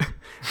walrus.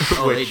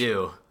 They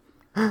do.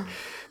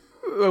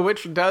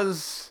 Which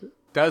does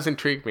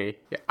intrigue me.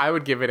 I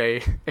would give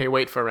it a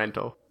wait for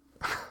rental.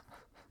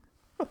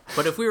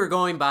 But if we were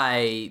going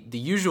by the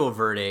usual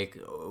verdict,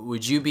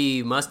 would you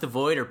be must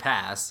avoid or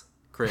pass,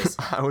 Chris?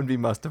 I would be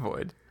must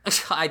avoid.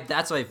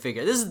 That's what I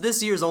figured. This is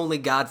this year's only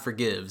God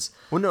Forgives.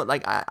 Well, no,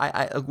 like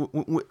I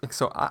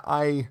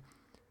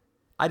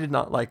did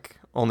not like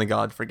Only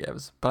God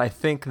Forgives, but I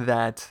think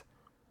that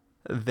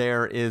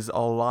there is a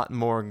lot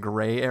more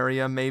gray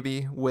area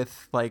maybe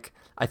with like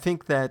I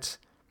think that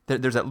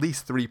there's at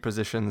least 3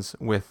 positions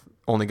with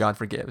Only God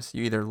Forgives.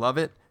 You either love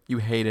it, you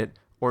hate it,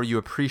 or you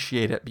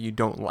appreciate it but you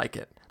don't like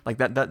it. Like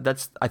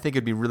that's I think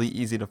it'd be really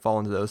easy to fall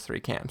into those 3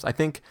 camps. I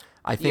think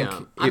yeah.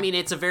 I mean,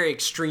 it's a very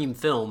extreme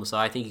film, so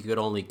I think you could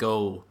only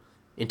go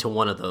into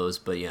one of those,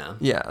 but yeah.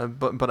 Yeah,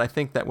 but I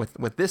think that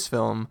with this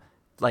film,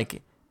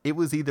 like it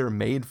was either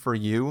made for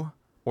you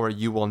or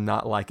you will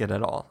not like it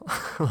at all.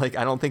 Like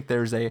I don't think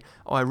there's I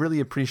really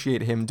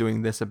appreciate him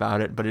doing this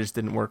about it, but it just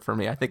didn't work for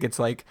me. I think it's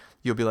like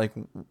you'll be like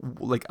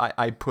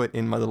I put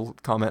in my little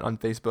comment on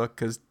Facebook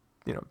because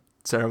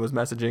Sarah was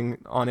messaging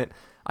on it.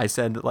 I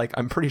said like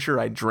I'm pretty sure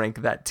I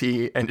drank that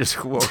tea and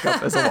just woke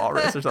up as a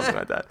walrus or something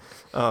like that.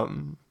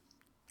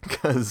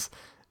 Because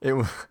it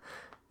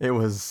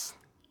was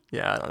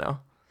I don't know.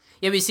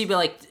 Yeah, but you see, but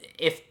like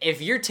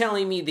if you're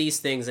telling me these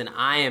things and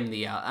I am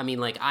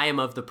I am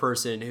of the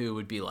person who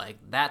would be like,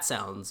 that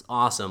sounds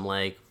awesome,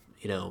 like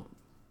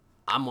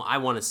I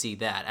want to see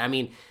that. I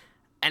mean,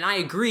 and I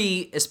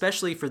agree,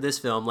 especially for this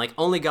film, like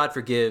Only God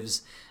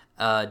Forgives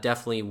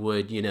definitely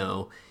would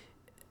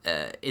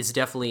is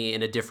definitely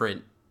in a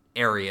different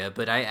area,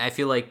 but I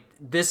feel like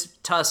this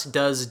Tusk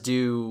it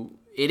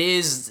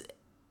is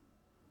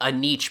a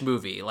niche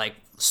movie, like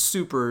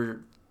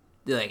super,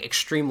 like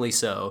extremely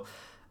so.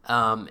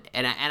 And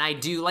I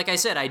do, like I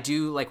said,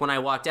 like when I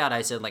walked out,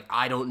 I said like,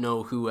 I don't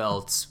know who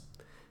else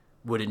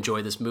would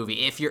enjoy this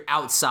movie if you're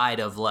outside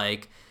of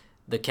like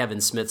the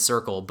Kevin Smith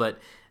circle, but,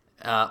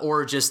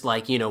 or just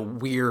like,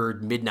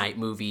 weird midnight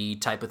movie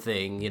type of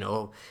thing,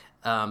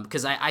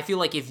 because I feel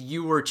like if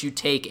you were to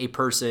take a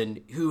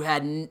person who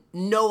had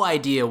no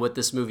idea what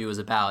this movie was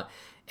about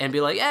and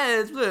be like,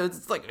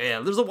 it's like,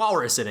 there's a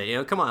walrus in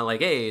it, come on,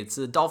 like, hey, it's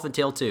a dolphin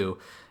tale too,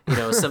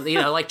 something,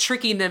 like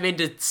tricking them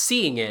into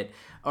seeing it,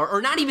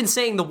 or not even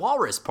saying the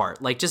walrus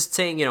part, like just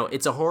saying,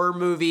 it's a horror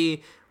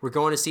movie, we're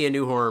going to see a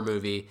new horror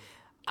movie.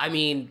 I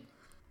mean,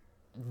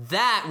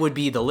 that would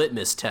be the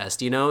litmus test,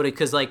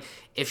 because like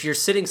if you're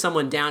sitting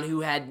someone down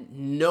who had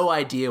no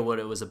idea what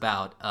it was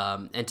about,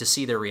 and to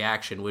see their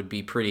reaction would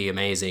be pretty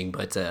amazing.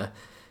 But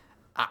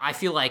I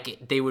feel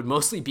like they would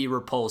mostly be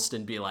repulsed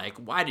and be like,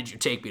 why did you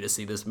take me to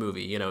see this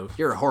movie?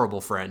 You're a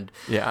horrible friend.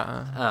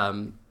 Yeah.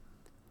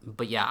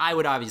 But yeah, I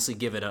would obviously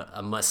give it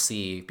a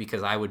must-see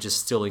because I would just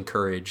still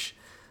encourage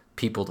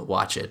people to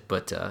watch it.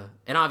 But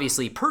and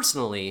obviously,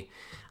 personally,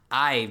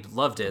 I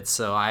loved it,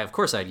 so of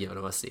course I'd give it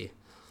a must-see.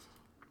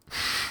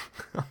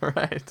 All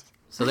right.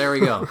 So there we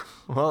go.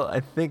 Well,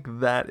 I think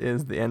that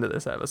is the end of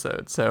this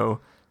episode. So,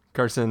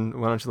 Carson,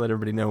 why don't you let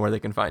everybody know where they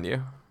can find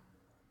you?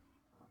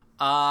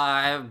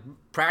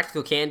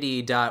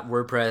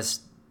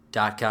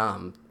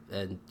 Practicalcandy.wordpress.com.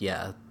 And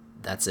yeah,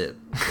 that's it.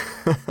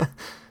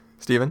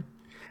 Steven?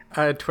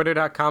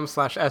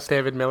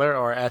 Twitter.com/sdavidmiller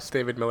or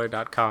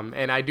sdavidmiller.com.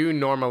 And I do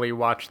normally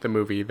watch the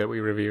movie that we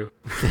review.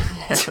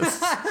 Yes.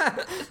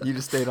 You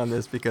just stayed on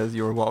this because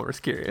you were walrus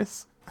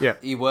curious. Yeah.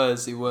 He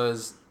was.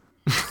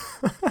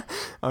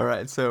 All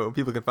right, so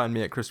people can find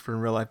me at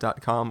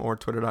ChristopherInRealLife.com or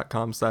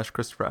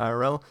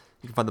Twitter.com/ChristopherIRL.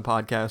 You can find the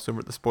podcast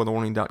over at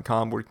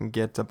thespoilerwarning.com, where you can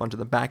get a bunch of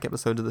the back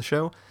episodes of the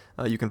show.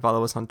 You can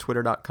follow us on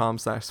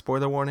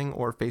Twitter.com/spoilerwarning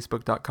or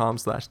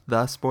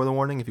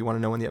Facebook.com/thespoilerwarning if you want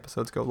to know when the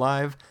episodes go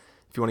live.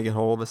 If you want to get a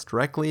hold of us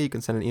directly, you can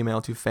send an email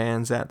to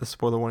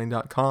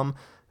fans@thespoilerwarning.com.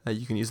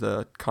 You can use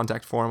the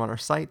contact form on our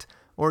site,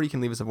 or you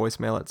can leave us a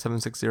voicemail at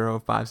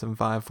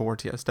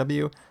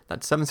 760-575-4TSW.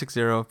 That's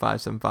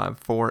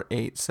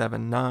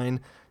 760-575-4879.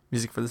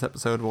 Music for this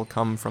episode will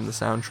come from the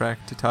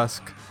soundtrack to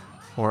Tusk,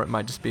 or it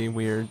might just be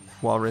weird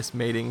walrus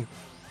mating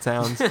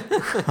sounds.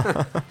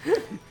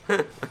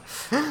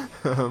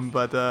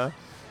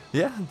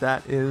 Yeah,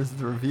 that is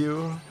the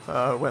review.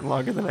 Went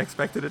longer than I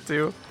expected it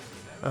to.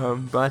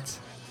 But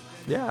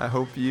yeah, I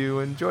hope you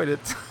enjoyed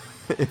it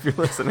if you're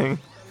listening.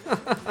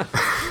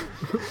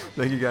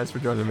 Thank you guys for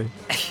joining me.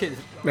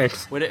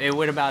 Thanks. It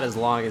went about as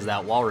long as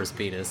that walrus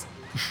penis.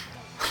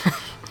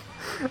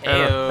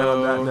 And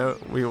on that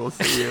note, we will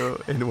see you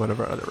in one of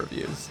our other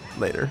reviews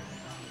later.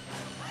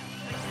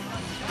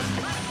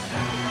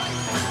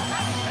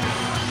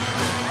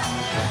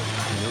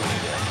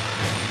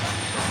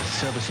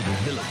 Serviceable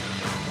villain.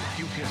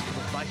 Dubious to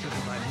the vices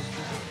of my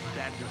mistress,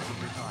 dangerous to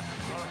retire.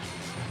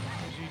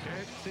 Is he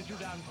dead? Sit you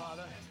down,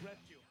 father. Rest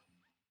you.